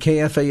do at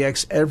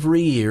KFAX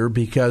every year,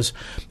 because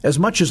as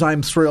much as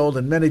I'm thrilled,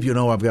 and many of you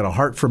know I've got a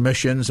heart for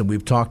missions, and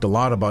we've talked a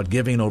lot about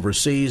giving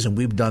overseas, and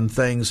we've done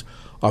things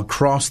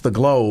across the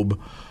globe,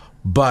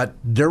 but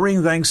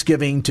during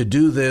Thanksgiving to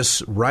do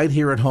this right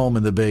here at home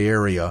in the Bay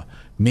Area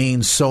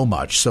means so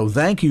much. So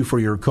thank you for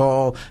your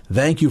call.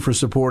 Thank you for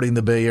supporting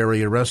the Bay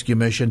Area Rescue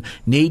Mission.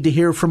 Need to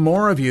hear from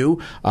more of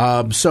you.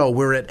 So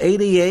we're at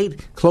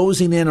 88,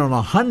 closing in on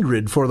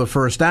 100 for the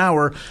first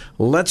hour.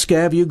 Let's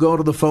have you go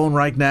to the phone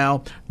right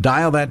now.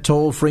 Dial that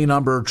toll-free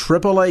number,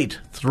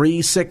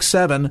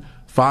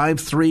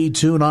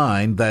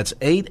 888-367-5329. That's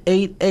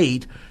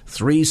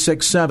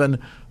 888-367-5329.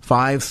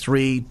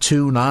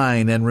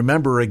 5329. And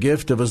remember, a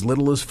gift of as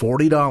little as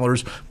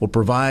 $40 will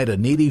provide a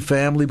needy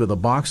family with a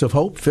box of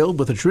hope filled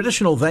with a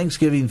traditional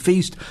Thanksgiving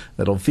feast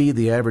that'll feed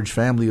the average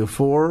family of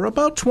 4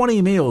 about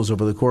 20 meals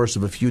over the course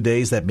of a few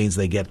days. That means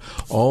they get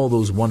all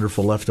those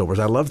wonderful leftovers.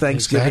 I love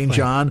Thanksgiving,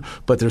 John,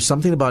 but there's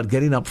something about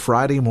getting up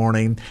Friday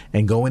morning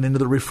and going into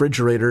the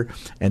refrigerator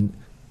and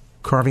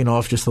carving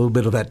off just a little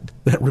bit of that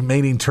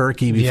remaining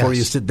turkey before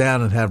you sit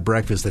down and have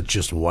breakfast. That's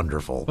just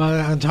wonderful.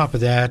 Well, on top of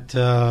that,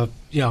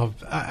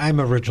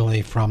 I'm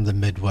originally from the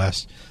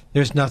Midwest.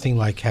 There's nothing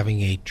like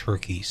having a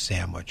turkey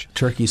sandwich.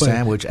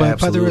 Absolutely.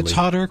 Whether it's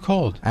hot or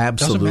cold.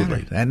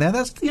 Absolutely. And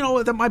that's,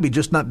 that might be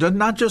just not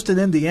just in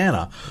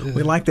Indiana.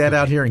 We like that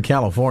out here in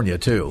California,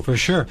 too. For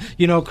sure.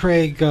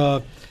 Craig,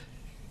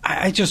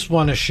 I just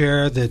want to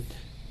share that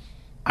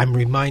I'm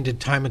reminded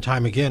time and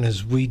time again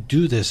as we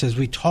do this, as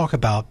we talk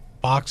about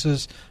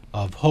boxes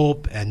of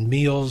hope and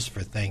meals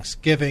for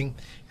Thanksgiving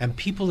and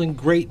people in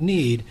great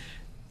need,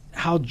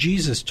 how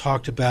Jesus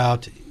talked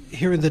about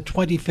here in the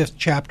 25th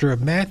chapter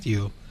of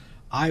Matthew,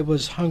 I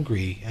was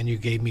hungry and you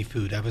gave me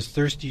food. I was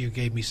thirsty, you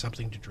gave me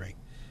something to drink.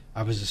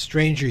 I was a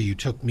stranger, you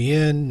took me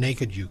in.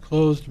 Naked, you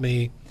clothed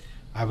me.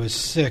 I was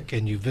sick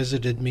and you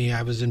visited me.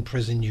 I was in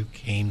prison, you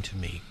came to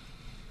me.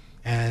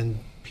 And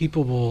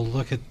people will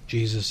looked at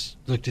Jesus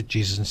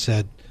and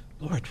said,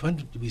 Lord, when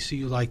did we see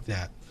you like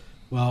that?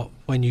 Well,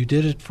 when you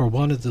did it for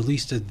one of the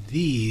least of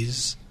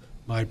these,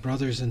 my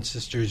brothers and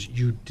sisters,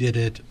 you did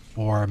it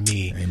for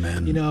me.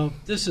 Amen. You know,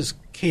 this is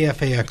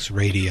KFAX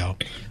Radio.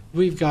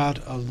 We've got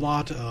a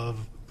lot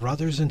of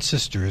brothers and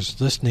sisters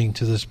listening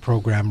to this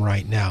program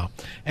right now.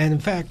 And in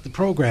fact, the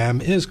program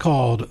is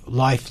called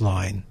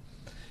Lifeline.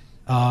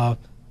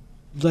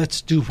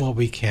 Let's do what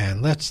we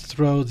can. Let's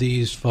throw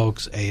these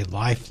folks a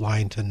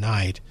lifeline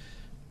tonight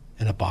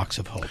and a box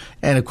of hope.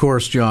 And, of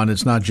course, John,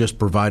 it's not just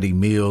providing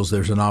meals.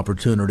 There's an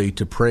opportunity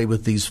to pray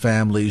with these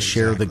families,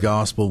 share the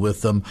gospel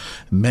with them.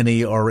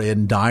 Many are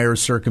in dire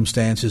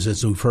circumstances,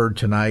 as we've heard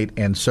tonight,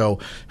 and so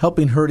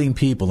helping hurting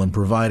people and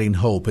providing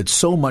hope. It's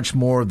so much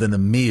more than a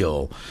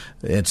meal.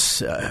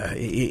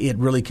 It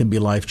really can be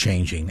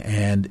life-changing,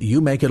 and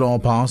you make it all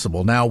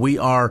possible. Now, we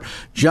are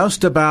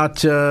just about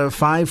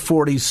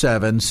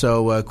 5:47,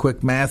 so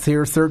quick math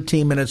here,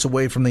 13 minutes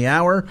away from the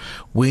hour.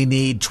 We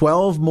need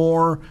 12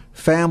 more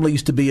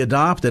families to be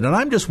adopted. And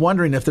I'm just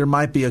wondering if there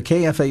might be a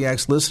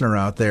KFAX listener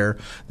out there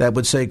that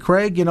would say,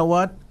 Craig, you know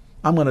what?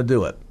 I'm going to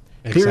do it.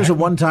 Exactly. Here's a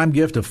one-time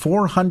gift of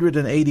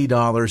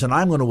 $480, and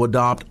I'm going to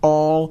adopt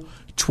all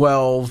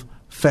 12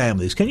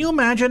 families. Can you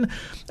imagine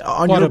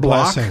on what your a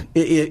block blessing.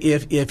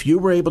 if you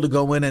were able to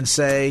go in and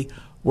say,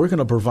 we're going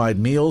to provide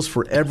meals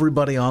for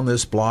everybody on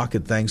this block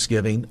at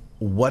Thanksgiving,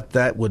 what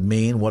that would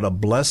mean, what a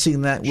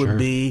blessing that would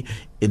be,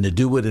 and to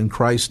do it in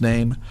Christ's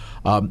name.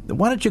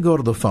 Why don't you go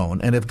to the phone?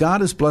 And if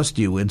God has blessed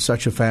you in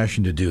such a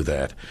fashion to do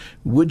that,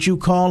 would you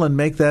call and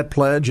make that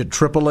pledge at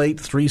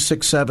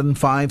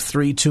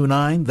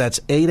 888-367-5329? That's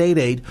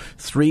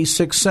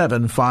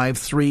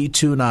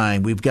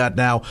 888-367-5329. We've got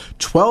now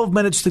 12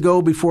 minutes to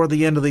go before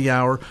the end of the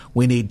hour.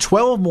 We need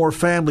 12 more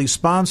families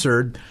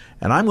sponsored.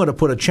 And I'm going to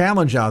put a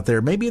challenge out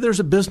there. Maybe there's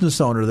a business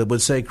owner that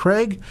would say,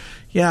 Craig,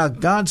 yeah,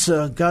 God's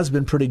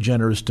been pretty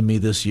generous to me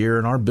this year,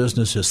 and our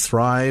business has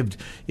thrived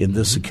in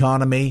this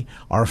economy.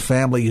 Our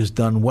family has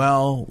done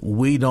well.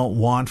 We don't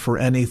want for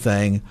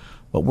anything,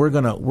 but we're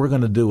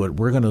gonna do it.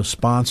 We're going to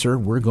sponsor.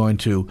 We're going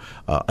to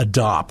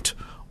adopt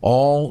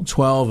all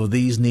 12 of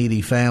these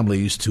needy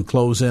families to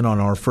close in on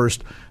our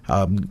first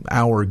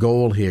hour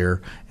goal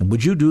here. And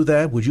would you do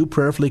that? Would you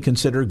prayerfully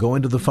consider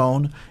going to the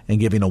phone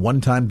and giving a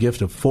one-time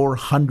gift of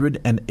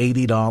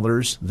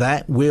 $480?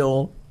 That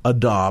will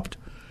adopt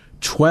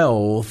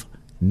 12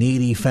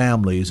 needy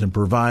families and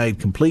provide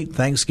complete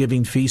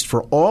Thanksgiving feast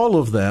for all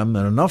of them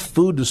and enough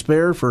food to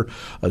spare for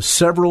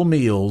several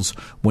meals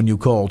when you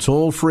call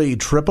toll-free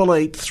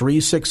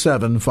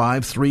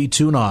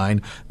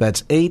 888-367-5329.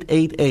 That's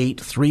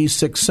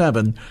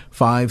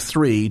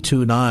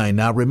 888-367-5329.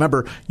 Now,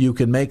 remember, you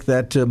can make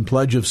that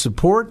pledge of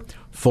support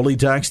fully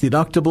tax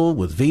deductible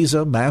with Visa,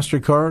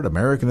 MasterCard,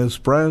 American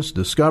Express,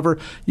 Discover.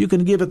 You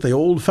can give it the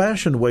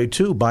old-fashioned way,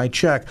 too, by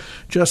check.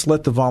 Just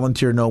let the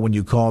volunteer know when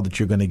you call that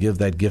you're going to give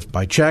that gift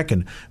by check,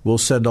 and we'll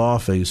send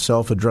off a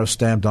self-addressed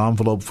stamped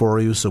envelope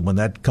for you. So when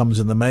that comes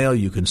in the mail,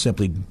 you can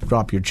simply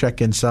drop your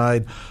check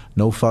inside.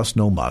 No fuss,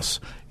 no muss.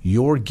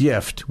 Your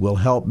gift will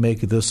help make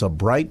this a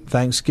bright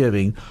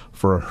Thanksgiving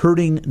for a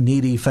hurting,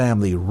 needy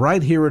family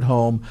right here at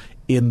home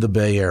in the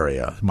Bay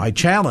Area. My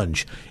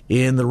challenge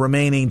in the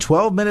remaining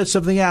 12 minutes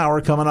of the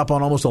hour, coming up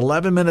on almost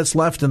 11 minutes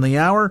left in the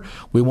hour,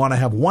 we want to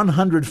have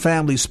 100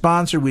 families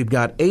sponsored. We've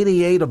got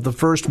 88 of the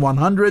first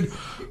 100.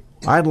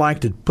 I'd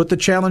like to put the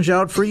challenge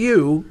out for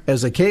you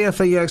as a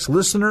KFAX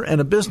listener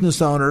and a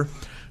business owner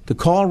to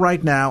call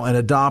right now and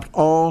adopt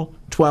all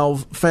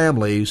 12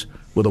 families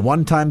with a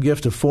one-time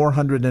gift of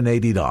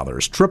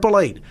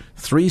 $480.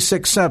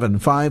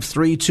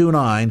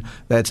 888-367-5329.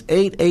 That's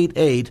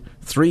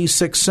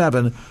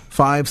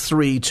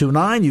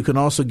 888-367-5329. You can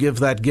also give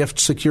that gift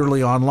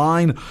securely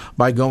online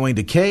by going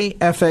to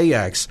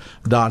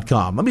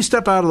KFAX.com. Let me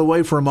step out of the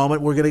way for a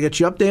moment. We're going to get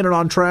you updated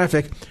on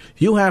traffic.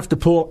 You have to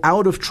pull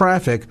out of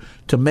traffic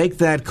to make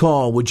that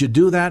call. Would you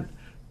do that?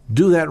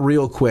 Do that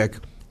real quick,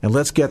 and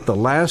let's get the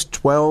last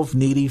 12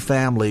 needy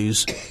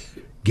families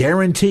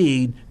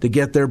guaranteed to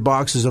get their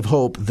boxes of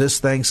hope this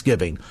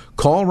Thanksgiving.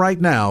 Call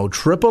right now,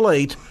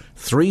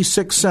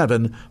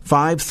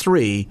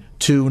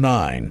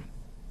 888-367-5329.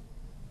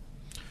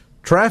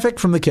 Traffic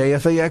from the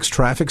KFAX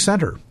Traffic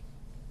Center.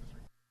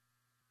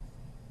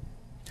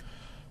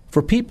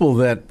 For people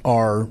that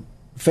are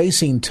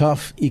facing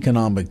tough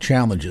economic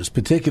challenges,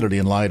 particularly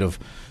in light of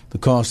the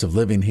cost of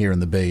living here in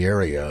the Bay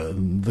Area,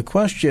 the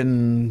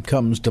question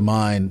comes to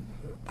mind,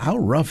 how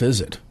rough is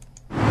it?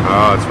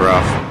 Oh, it's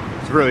rough.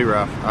 It's really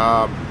rough.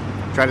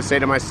 Try to stay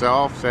to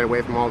myself, stay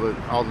away from all the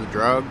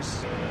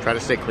drugs. Try to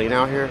stay clean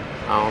out here.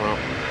 I don't know.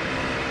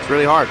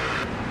 really hard.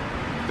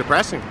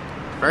 Depressing.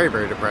 Very,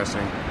 very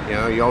depressing. You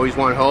know, you always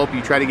want hope.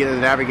 You try to get to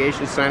the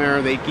navigation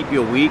center. They keep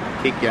you a week,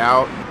 kick you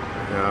out.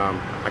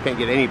 I can't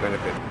get any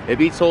benefit. It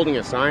beats holding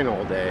a sign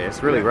all day.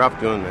 It's really rough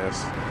doing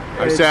this.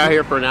 I've sat out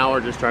here for an hour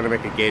just trying to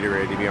make a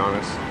Gatorade, to be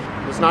honest.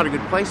 It's not a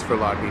good place for a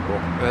lot of people.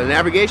 The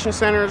navigation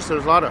centers,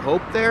 there's a lot of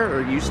hope there,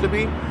 or used to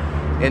be.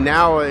 And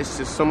now it's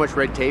just so much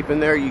red tape in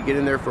there. You get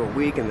in there for a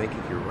week and they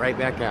kick you right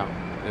back out.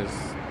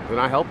 They're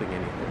not helping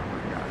anything.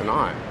 They're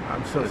not.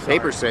 I'm so the sorry.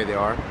 papers say they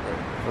are,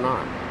 but they're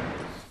not.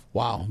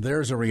 Wow,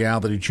 there's a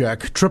reality check.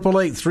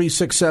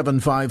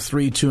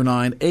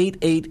 888-367-5329,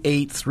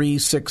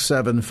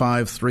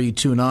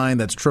 888-367-5329.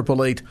 That's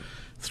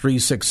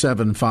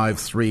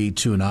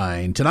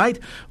 888-367-5329. Tonight,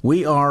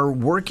 we are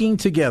working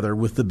together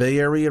with the Bay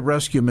Area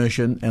Rescue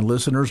Mission and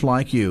listeners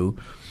like you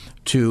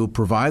to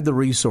provide the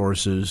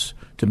resources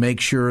to make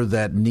sure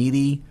that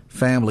needy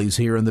families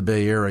here in the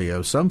Bay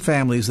Area, some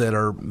families that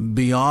are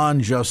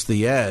beyond just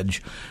the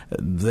edge,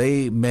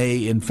 they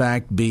may in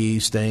fact be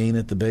staying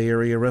at the Bay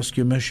Area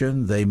Rescue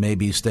Mission. They may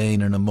be staying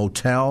in a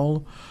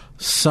motel.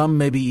 Some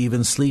may be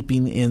even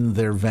sleeping in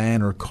their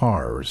van or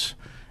cars.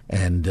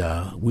 And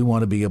we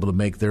want to be able to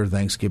make their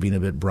Thanksgiving a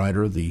bit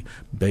brighter. The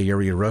Bay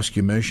Area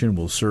Rescue Mission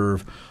will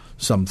serve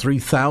some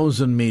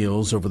 3,000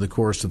 meals over the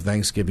course of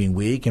Thanksgiving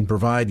week and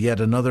provide yet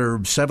another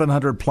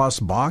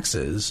 700-plus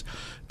boxes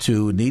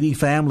to needy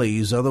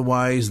families.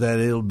 Otherwise, that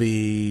it'll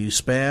be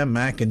Spam,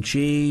 mac and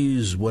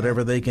cheese,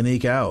 whatever they can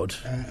eke out.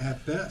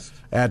 At best.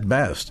 At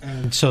best.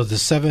 And so the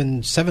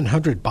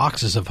 700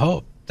 boxes of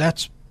hope,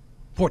 that's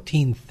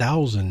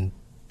 14,000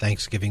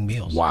 Thanksgiving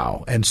meals.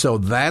 Wow. And so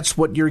that's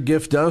what your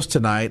gift does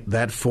tonight.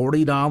 That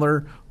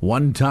 $40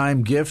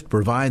 one-time gift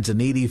provides a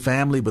needy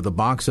family with a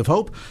box of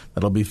hope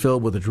that'll be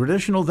filled with a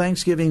traditional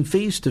Thanksgiving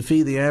feast to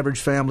feed the average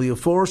family of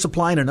four,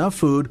 supplying enough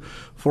food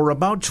for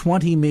about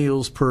 20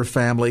 meals per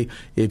family.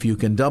 If you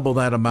can double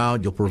that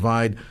amount, you'll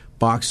provide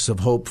boxes of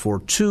hope for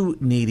two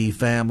needy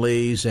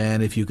families.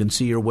 And if you can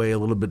see your way a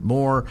little bit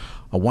more,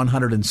 a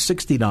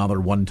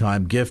 $160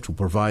 one-time gift will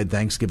provide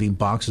Thanksgiving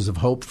boxes of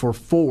hope for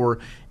four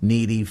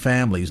needy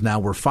families. Now,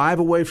 we're 5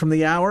 away from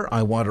the hour.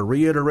 I want to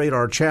reiterate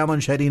our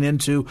challenge heading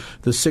into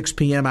the 6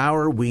 p.m.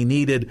 hour. We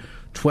needed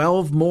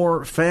 12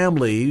 more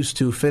families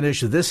to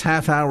finish this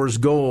half hour's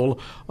goal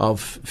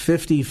of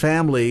 50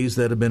 families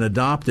that have been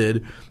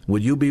adopted.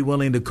 Would you be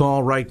willing to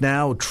call right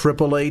now,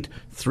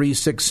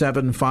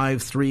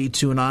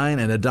 888-367-5329,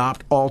 and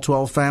adopt all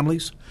 12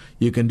 families?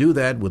 You can do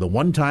that with a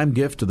one-time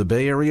gift to the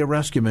Bay Area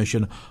Rescue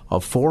Mission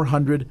of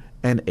 $480.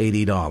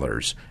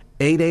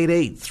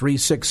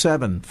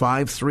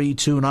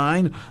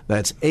 888-367-5329.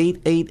 That's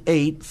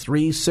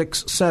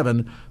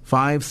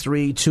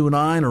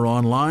 888-367-5329 or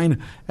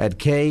online at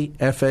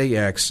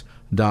kfax.com.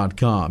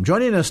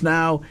 Joining us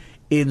now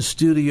in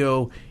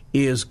studio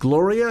is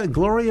Gloria.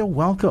 Gloria,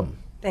 welcome.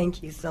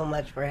 Thank you so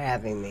much for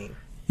having me.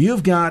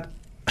 You've got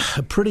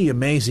a pretty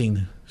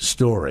amazing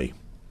story.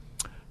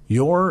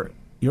 Your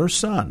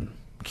son,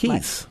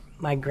 Keith.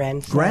 My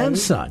grandson.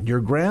 Grandson, your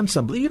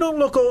grandson. You don't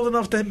look old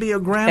enough to be a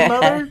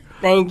grandmother.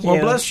 Thank you.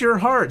 Well, bless your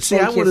heart. See,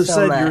 Thank I would have so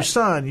said much. your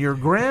son, your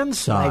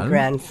grandson. My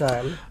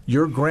grandson.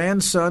 Your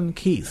grandson,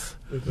 Keith,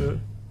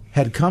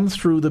 had come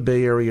through the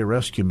Bay Area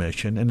Rescue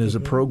Mission and is a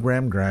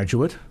program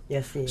graduate.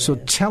 Yes, he So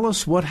is. tell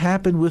us what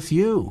happened with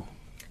you.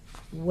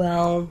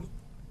 Well,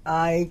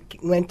 I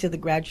went to the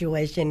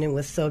graduation. It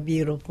was so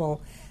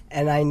beautiful,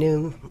 and I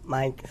knew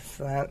my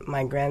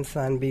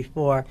grandson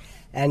before,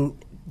 and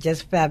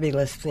just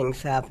fabulous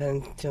things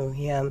happened to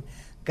him.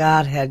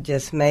 God had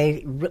just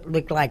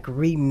looked like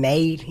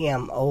remade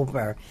him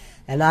over.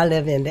 And I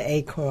live in the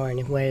Acorn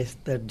where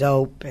the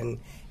dope and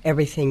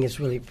everything is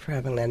really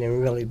prevalent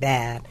and really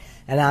bad.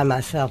 And I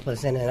myself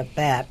was in a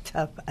bad,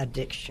 tough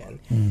addiction.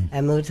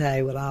 And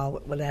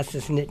Mutai that's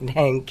his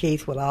nickname,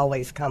 Keith, would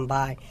always come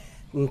by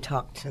and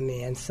talk to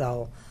me. And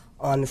so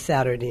on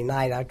Saturday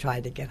night, I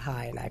tried to get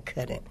high and I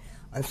couldn't.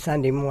 On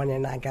Sunday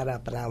morning, I got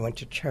up and I went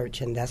to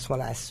church, and that's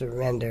when I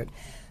surrendered.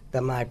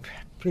 My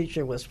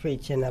preacher was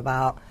preaching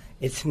about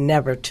it's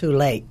never too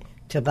late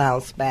to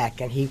bounce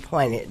back, and he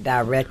pointed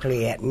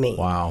directly at me.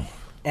 Wow.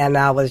 And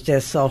I was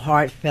just so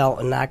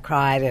heartfelt, and I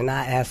cried, and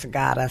I asked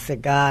God, I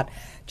said, God,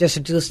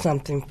 just do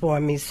something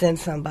for me. Send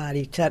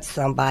somebody, touch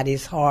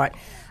somebody's heart.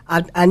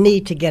 I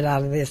need to get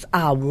out of this.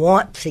 I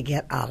want to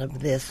get out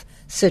of this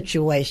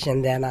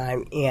situation that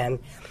I'm in.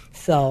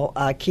 So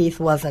Keith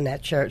wasn't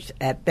at church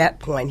at that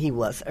point. He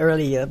was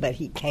earlier, but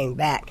he came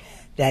back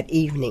that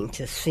evening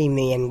to see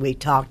me, and we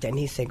talked, and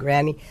he said,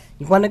 Granny,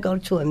 you want to go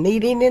to a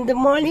meeting in the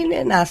morning?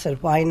 And I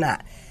said, why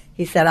not?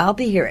 He said, I'll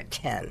be here at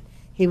 10.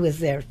 He was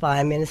there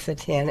 5 minutes to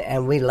 10,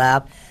 and we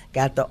left,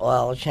 got the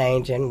oil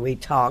change, and we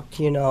talked,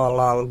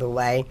 along the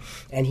way,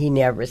 and he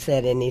never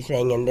said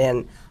anything. And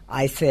then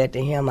I said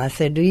to him, I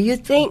said, do you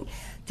think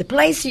the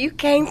place you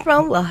came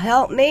from will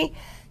help me?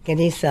 And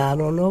he said, I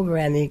don't know,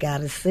 Granny, you got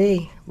to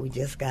see. We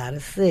just got to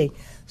see.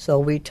 So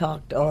we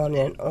talked on,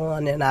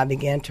 and I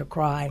began to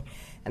cry.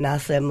 And I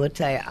said,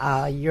 Mutai,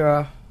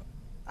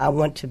 I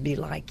want to be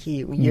like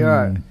you.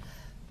 You're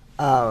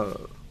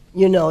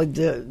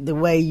the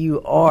way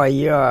you are,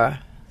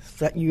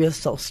 you're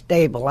so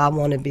stable. I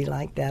want to be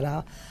like that.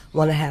 I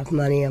want to have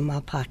money in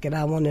my pocket.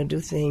 I want to do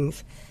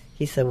things.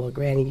 He said, well,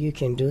 Granny, you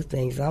can do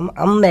things. I'm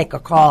going to make a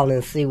call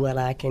and see what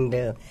I can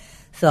do.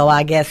 So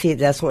I guess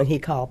that's when he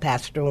called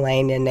Pastor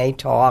Wayne, and they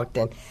talked,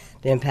 and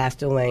then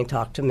Pastor Wayne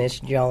talked to Miss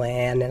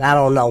Joanne, and I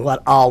don't know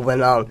what all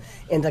went on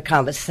in the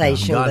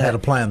conversation. God had a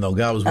plan, though.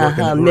 God was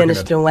working.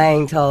 Minister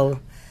Wayne told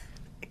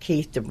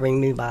Keith to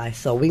bring me by.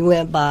 So we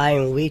went by,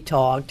 and we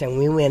talked, and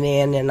we went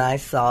in, and I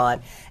saw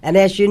it. And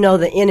as you know,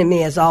 the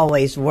enemy is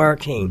always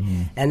working.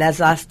 Mm-hmm. And as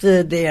I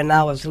stood there, and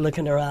I was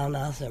looking around,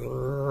 I said,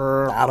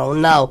 I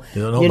don't know.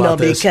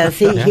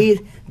 Because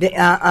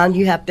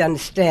you have to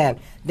understand,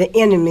 the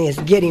enemy is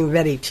getting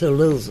ready to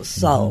lose a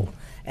soul. Mm-hmm.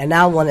 And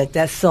I wanted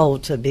that soul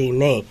to be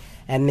me.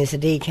 And Miss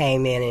D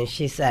came in, and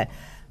she said,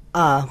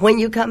 when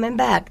you coming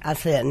back? I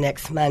said,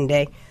 next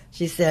Monday.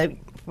 She said,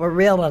 for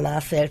real? And I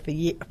said,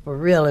 for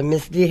real. And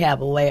Miss D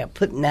have a way of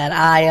putting that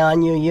eye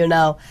on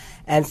you,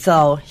 And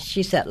so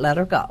she said, let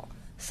her go.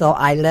 So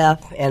I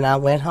left, and I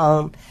went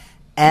home,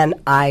 and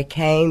I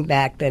came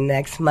back the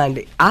next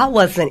Monday. I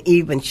wasn't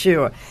even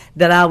sure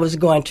that I was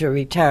going to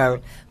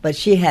return, but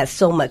she had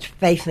so much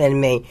faith in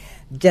me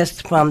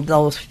just from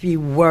those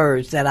few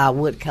words that I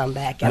would come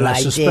back, and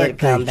I did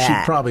come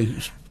back.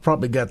 She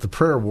probably got the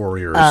prayer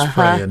warriors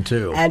praying,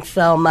 too. And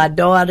so my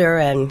daughter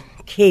and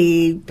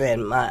Keith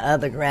and my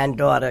other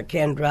granddaughter,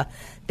 Kendra,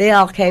 they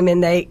all came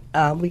in.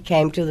 We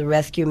came to the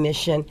rescue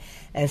mission,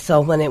 and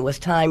so when it was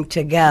time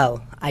to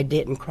go, I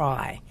didn't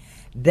cry.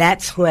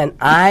 That's when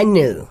I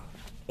knew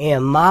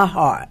in my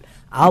heart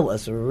I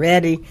was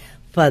ready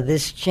for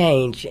this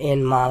change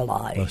in my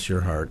life. Bless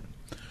your heart.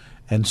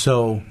 And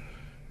so,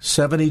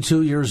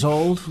 72 years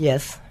old?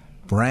 Yes.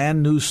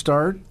 Brand new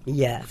start?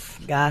 Yes.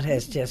 God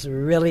has just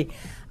really,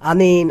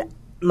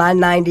 my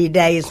 90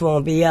 days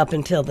won't be up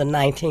until the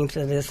 19th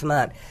of this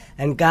month.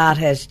 And God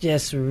has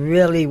just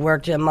really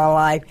worked in my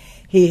life.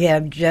 He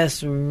have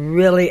just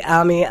really,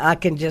 I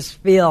can just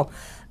feel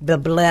the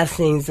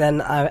blessings.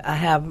 And I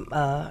have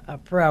a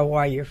prayer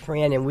warrior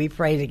friend, and we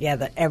pray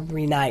together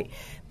every night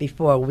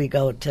before we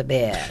go to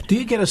bed. Do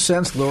you get a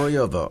sense,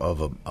 Gloria,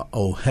 of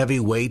a heavy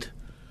weight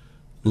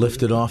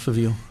lifted off of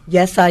you?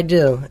 Yes, I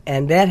do.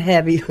 And that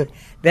heavy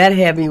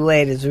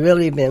weight has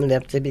really been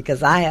lifted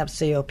because I have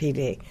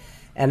COPD.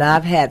 And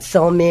I've had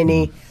so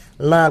many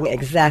lung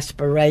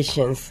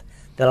exasperations.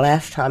 The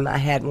last time I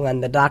had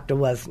one, the doctor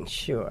wasn't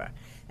sure.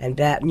 And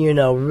that,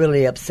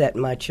 really upset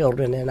my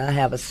children. And I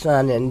have a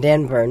son in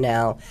Denver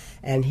now,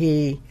 and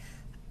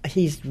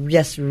he's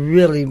just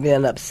really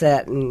been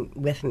upset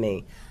with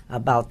me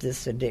about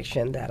this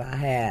addiction that I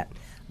had.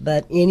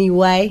 But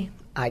anyway,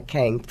 I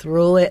came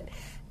through it,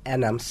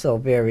 and I'm so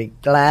very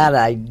glad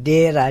I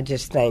did. I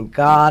just thank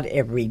God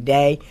every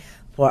day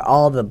for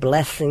all the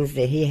blessings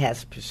that He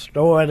has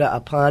bestowed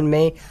upon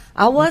me.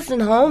 I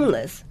wasn't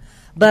homeless,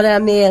 but I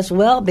may as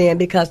well been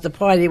because the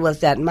party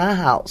was at my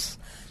house.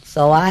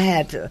 So I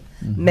had to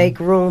make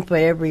room for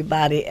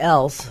everybody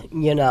else,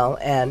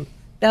 and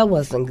that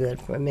wasn't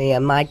good for me.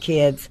 And my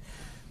kids,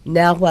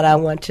 now what I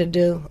want to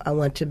do, I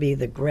want to be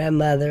the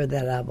grandmother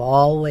that I've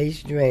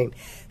always dreamed,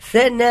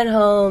 sitting at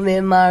home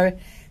in my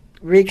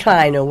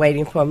recliner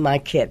waiting for my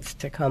kids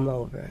to come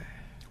over.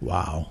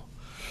 Wow.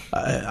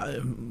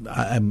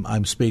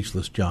 I'm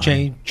speechless, John.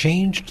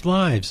 Changed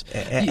lives.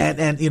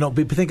 And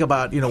think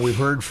about, we've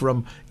heard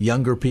from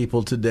younger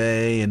people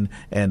today and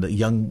a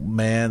young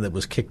man that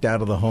was kicked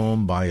out of the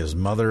home by his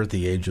mother at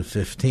the age of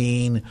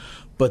 15.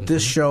 But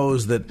this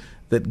shows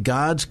that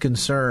God's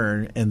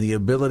concern and the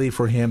ability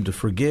for Him to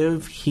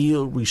forgive,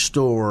 heal,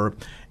 restore,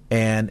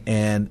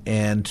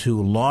 and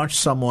to launch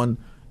someone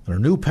on a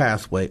new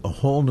pathway, a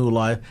whole new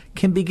life,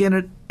 can begin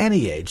at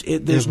any age.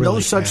 There's no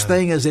such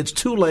thing as it's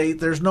too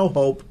late, there's no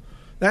hope.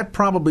 That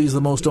probably is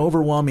the most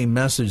overwhelming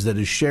message that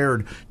is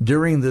shared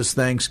during this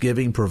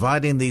Thanksgiving,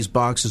 providing these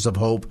boxes of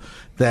hope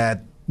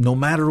that no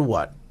matter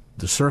what,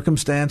 the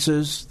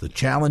circumstances, the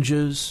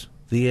challenges,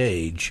 the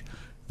age,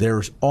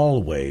 there's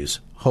always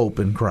hope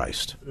in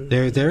Christ.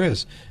 There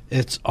is.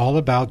 It's all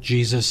about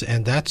Jesus,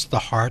 and that's the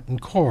heart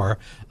and core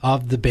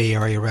of the Bay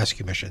Area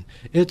Rescue Mission.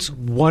 It's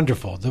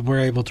wonderful that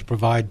we're able to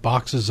provide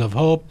boxes of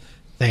hope,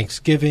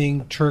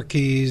 Thanksgiving,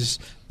 turkeys,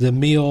 the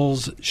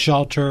meals,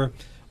 shelter,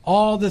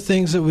 all the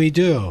things that we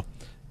do.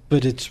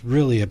 But it's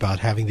really about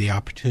having the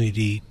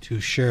opportunity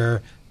to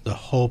share the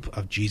hope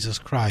of Jesus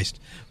Christ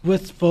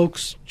with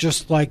folks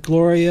just like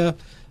Gloria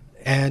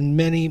and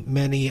many,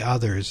 many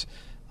others.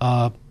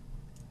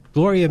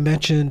 Gloria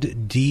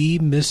mentioned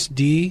Miss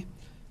D.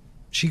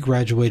 She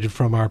graduated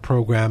from our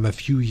program a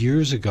few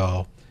years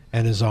ago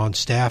and is on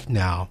staff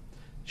now,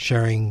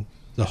 sharing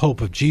the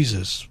hope of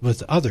Jesus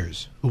with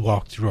others who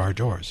walk through our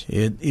doors.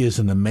 It is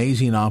an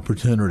amazing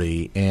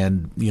opportunity,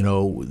 and,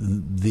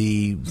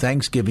 the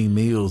Thanksgiving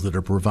meals that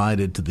are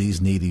provided to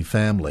these needy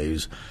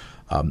families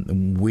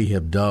we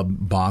have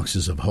dubbed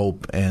Boxes of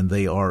Hope, and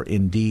they are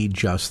indeed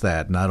just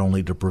that, not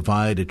only to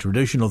provide a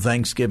traditional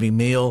Thanksgiving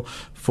meal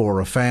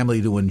for a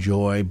family to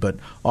enjoy, but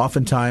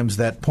oftentimes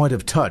that point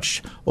of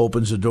touch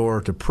opens the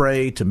door to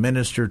pray, to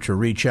minister, to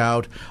reach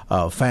out,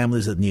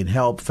 families that need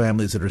help,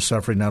 families that are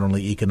suffering not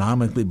only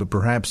economically, but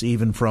perhaps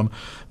even from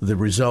the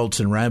results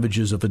and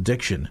ravages of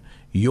addiction.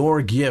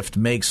 Your gift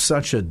makes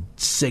such a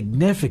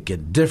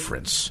significant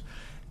difference,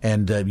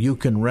 and you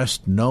can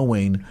rest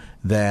knowing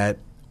that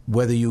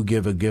whether you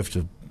give a gift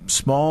of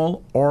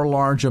small or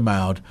large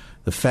amount,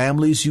 the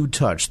families you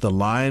touch, the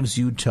lives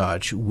you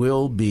touch,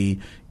 will be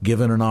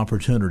given an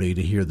opportunity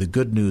to hear the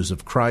good news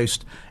of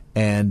Christ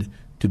and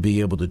to be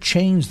able to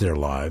change their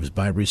lives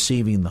by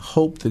receiving the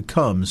hope that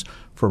comes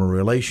from a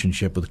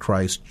relationship with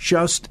Christ,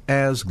 just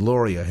as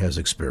Gloria has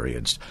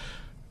experienced.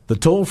 The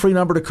toll-free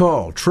number to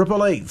call,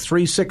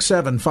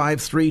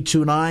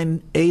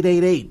 888-367-5329,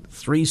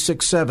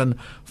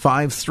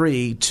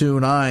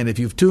 888-367-5329. If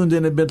you've tuned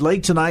in a bit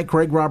late tonight,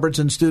 Craig Roberts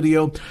in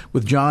studio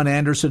with John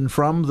Anderson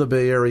from the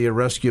Bay Area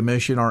Rescue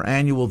Mission, our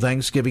annual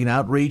Thanksgiving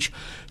outreach.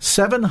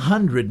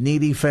 700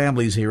 needy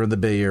families here in the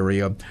Bay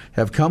Area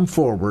have come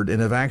forward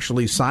and have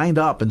actually signed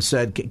up and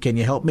said, can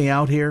you help me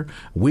out here?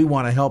 We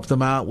want to help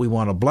them out. We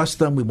want to bless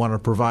them. We want to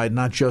provide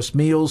not just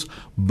meals,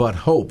 but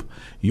hope.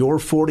 Your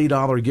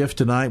 $40 gift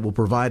tonight will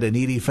provide a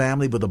needy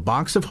family with a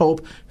box of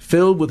hope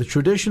filled with a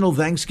traditional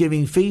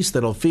Thanksgiving feast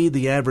that'll feed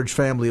the average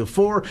family of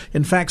 4.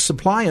 In fact,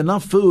 supply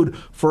enough food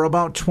for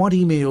about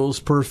 20 meals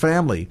per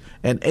family.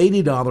 An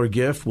 $80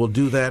 gift will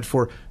do that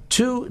for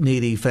 2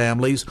 needy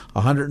families,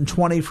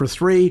 $120 for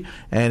 3,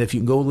 and if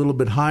you can go a little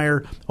bit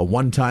higher, a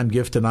one-time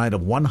gift tonight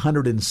of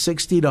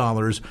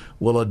 $160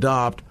 will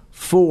adopt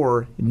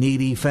 4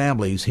 needy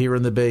families here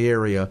in the Bay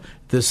Area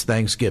this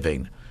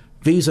Thanksgiving.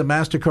 Visa,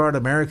 MasterCard,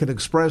 American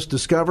Express,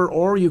 Discover,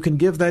 or you can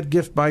give that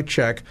gift by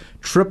check,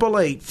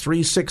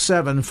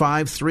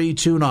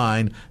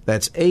 888-367-5329.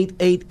 That's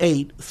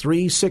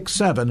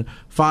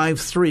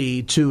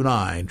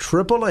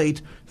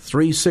 888-367-5329.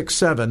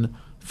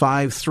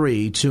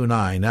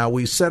 888-367-5329. Now,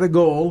 we set a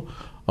goal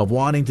of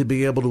wanting to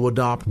be able to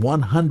adopt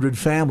 100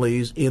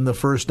 families in the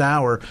first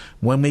hour.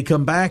 When we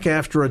come back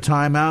after a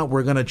timeout,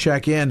 we're going to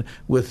check in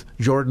with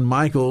Jordan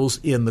Michaels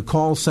in the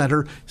call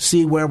center,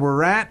 see where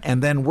we're at,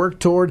 and then work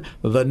toward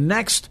the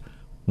next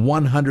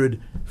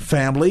 100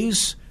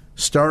 families.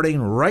 Starting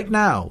right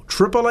now,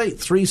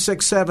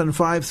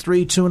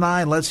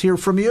 888-367-5329. Let's hear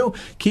from you.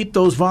 Keep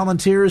those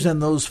volunteers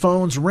and those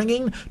phones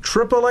ringing.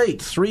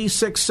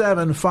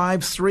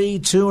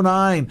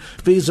 888-367-5329.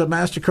 Visa,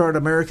 MasterCard,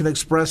 American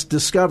Express,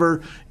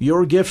 Discover.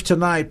 Your gift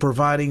tonight,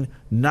 providing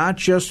not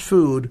just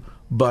food,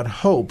 but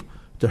hope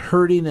to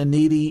hurting and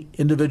needy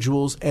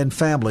individuals and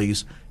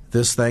families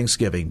this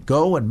Thanksgiving.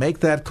 Go and make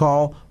that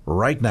call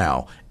right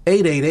now.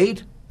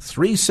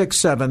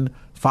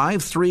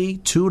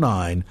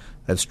 888-367-5329.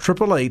 That's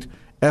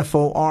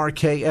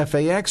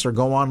 888-FORKFAX, or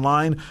go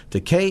online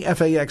to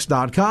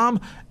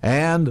KFAX.com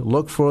and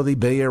look for the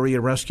Bay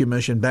Area Rescue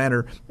Mission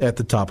banner at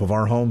the top of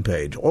our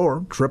homepage,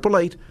 or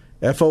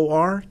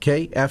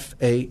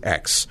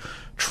 888-FORKFAX.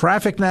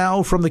 Traffic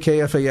now from the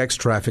KFAX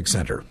Traffic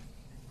Center.